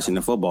say the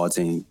Washington football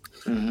team.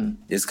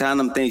 Mm-hmm. It's kind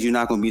of them things you're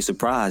not going to be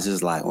surprised.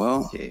 It's like,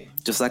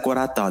 just like what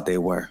I thought they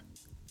were.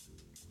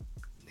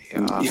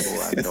 Yeah, I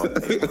thought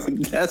they were.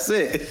 That's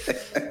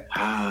it.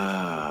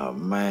 Ah,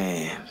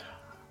 man.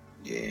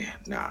 Yeah,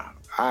 nah,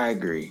 I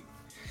agree.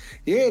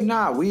 Yeah,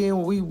 nah, we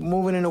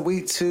moving into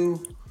week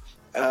 2.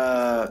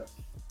 I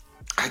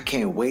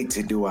can't wait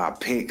to do our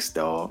picks,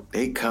 dog.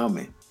 They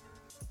coming.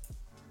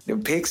 The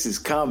picks is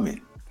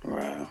coming.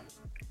 Wow.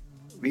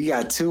 We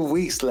got 2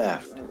 weeks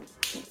left.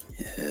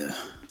 Yeah.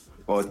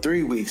 Or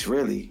 3 weeks,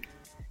 really.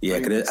 Yeah,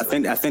 because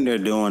I think they're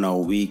doing a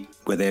week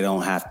where they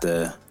don't have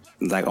to,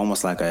 like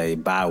almost like a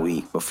bye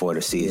week before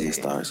the season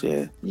starts.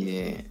 Yeah.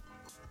 Yeah.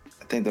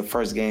 I think the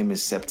first game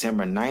is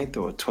September 9th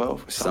or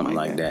 12th or something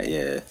like that.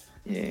 Yeah.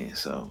 Yeah,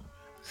 so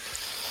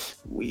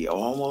we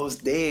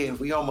almost there.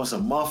 We almost a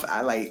month,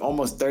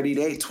 almost 30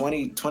 days,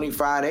 20,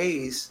 25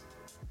 days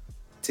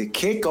to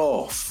kick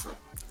off.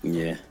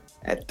 Yeah.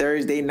 That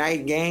Thursday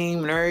night game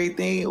and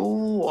everything.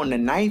 Ooh, on the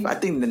 9th. I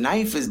think the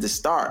 9th is the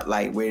start,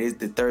 like where it's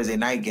the Thursday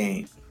night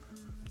game.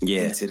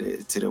 Yeah. To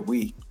the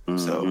week. Mm-hmm.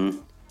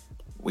 So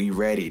we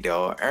ready,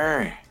 dog.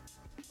 Earn.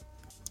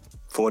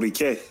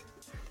 40K.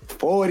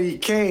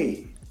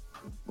 40K.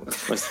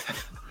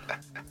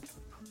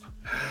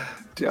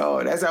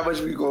 Yo, that's how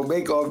much we gonna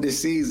make off this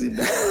season. Week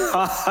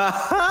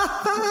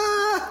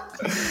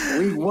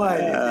 1.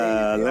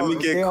 Let me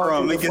get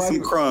crumbs. Let me get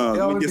some crumbs.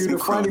 Let me get some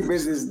funny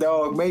business,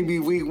 dog. Maybe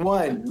week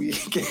 1.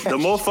 The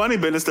more funny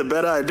business, the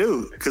better I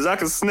do, because I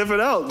can sniff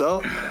it out,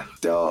 dog.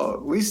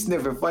 Dog, we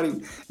sniffing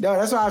funny. Dog,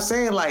 that's why I'm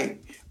saying,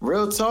 like,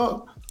 real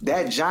talk,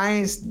 that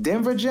Giants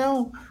Denver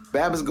jump,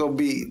 Babba's gonna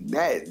be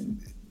that.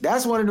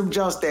 That's one of them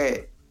jumps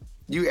that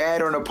you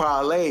add on a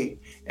parlay,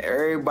 and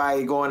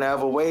everybody going the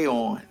other way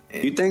on.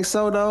 You think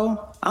so,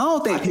 though? I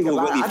don't think people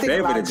really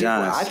favor the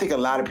Giants. I think a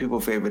lot of people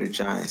favor the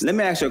Giants. Let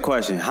me ask you a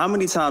question. How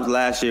many times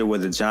last year were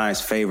the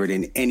Giants favored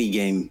in any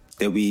game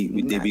that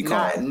we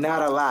called?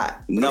 Not a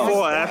lot. No.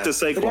 Before or after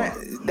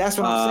Saquon? That's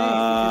what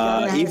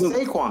I'm saying. Even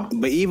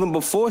Saquon. But even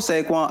before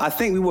Saquon, I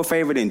think we were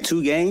favored in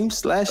 2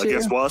 games last year.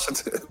 Against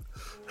Washington?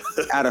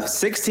 Out of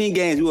 16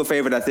 games, we were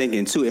favored, I think,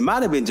 in 2. It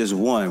might have been just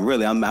 1,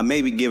 really. I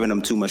may be giving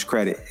them too much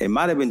credit. It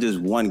might have been just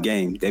 1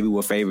 game that we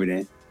were favored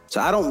in. So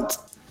I don't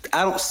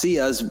see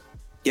us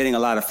getting a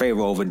lot of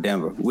favor over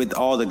Denver with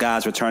all the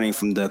guys returning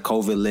from the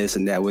COVID list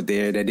and that were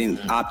there that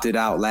didn't opted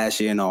out last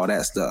year and all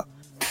that stuff.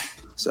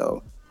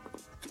 So,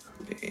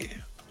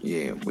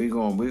 yeah, we're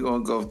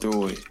gonna go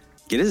through it.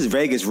 Yeah, this is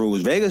Vegas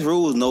rules. Vegas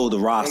rules know the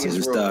rosters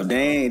and stuff.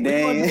 We're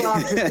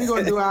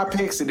gonna do our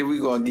picks and then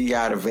we're gonna give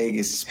y'all the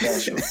Vegas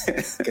special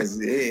because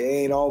it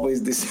ain't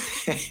always the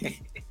same.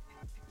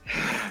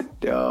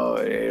 No,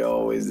 it ain't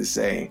always the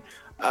same.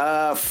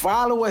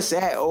 Follow us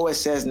at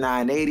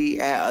OSS980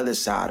 at Other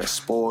Side of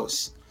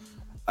Sports.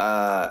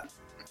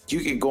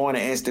 You can go on to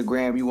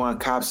Instagram. You want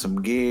to cop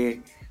some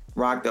gear,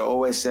 rock the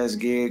OSS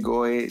gear.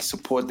 Go ahead,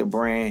 support the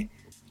brand.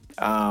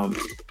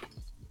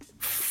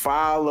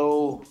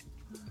 Follow,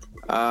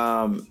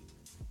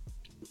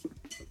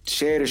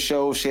 share the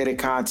show, share the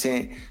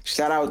content.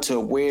 Shout out to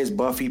Where's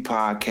Buffy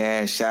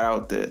podcast. Shout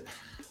out to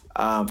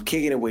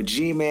Kicking It with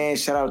G-Man.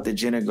 Shout out to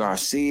Jenna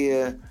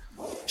Garcia.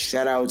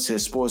 Shout out to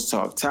Sports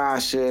Talk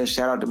Tasha.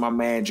 Shout out to my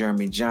man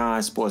Jeremy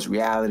John, Sports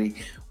Reality.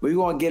 We're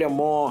going to get him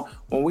on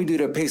when we do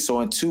the picks. So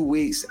in 2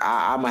 weeks,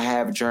 I'm going to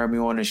have Jeremy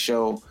on the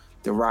show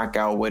to rock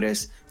out with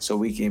us so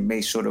we can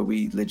make sure that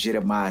we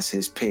legitimize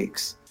his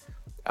picks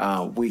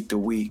week to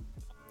week.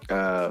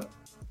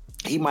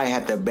 He might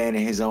have to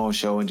abandon his own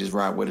show and just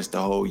rock with us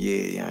the whole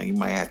year. You know, he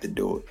might have to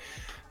do it.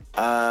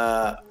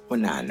 No,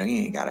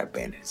 he ain't got to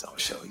abandon his own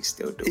show. He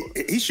still do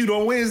it. He shoot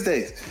on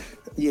Wednesdays.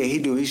 Yeah, he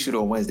do. He shoot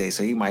on Wednesday,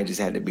 so he might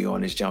just have to be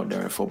on this jump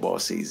during football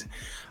season.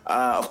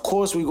 Of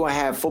course, we're going to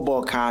have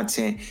football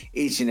content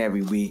each and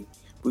every week.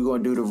 We're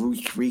going to do the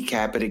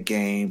recap of the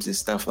games and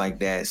stuff like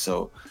that.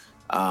 So,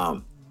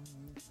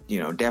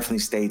 definitely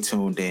stay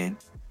tuned in.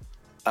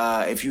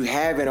 If you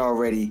haven't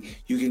already,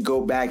 you can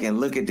go back and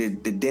look at the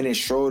Dennis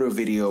Schroeder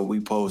video we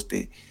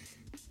posted.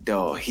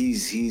 Dog,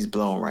 he's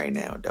blown right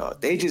now,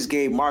 dog. They just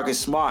gave Marcus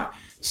Smart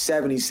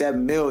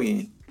 $77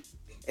 million,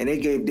 and they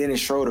gave Dennis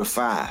Schroeder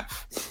 $5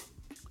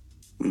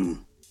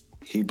 million.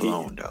 He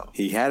blown, dog.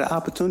 He had an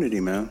opportunity,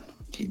 man.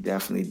 He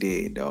definitely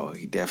did, dog.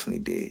 He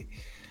definitely did.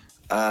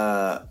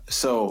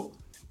 So,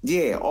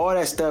 yeah, all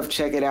that stuff,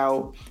 check it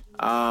out.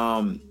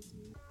 And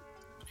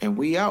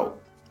we out.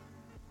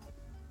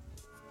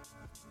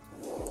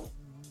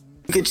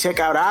 You can check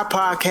out our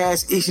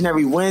podcast each and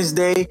every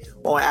Wednesday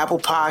on Apple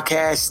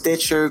Podcasts,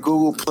 Stitcher,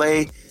 Google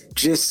Play.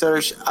 Just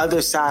search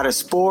Other Side of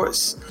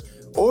Sports.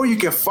 Or you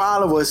can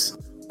follow us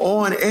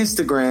on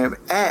Instagram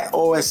at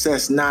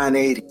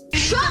OSS980.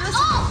 Shut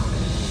up!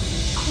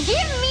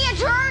 Give me a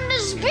turn to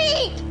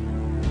speak!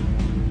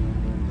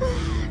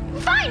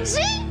 Fine,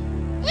 see?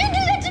 You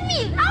do that to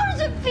me. How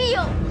does it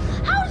feel?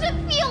 How does it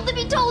feel to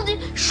be told to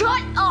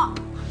shut up?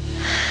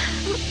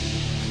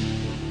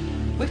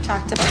 We've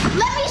talked about it.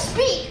 Let me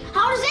speak.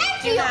 How does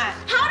that feel?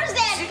 How does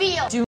that feel?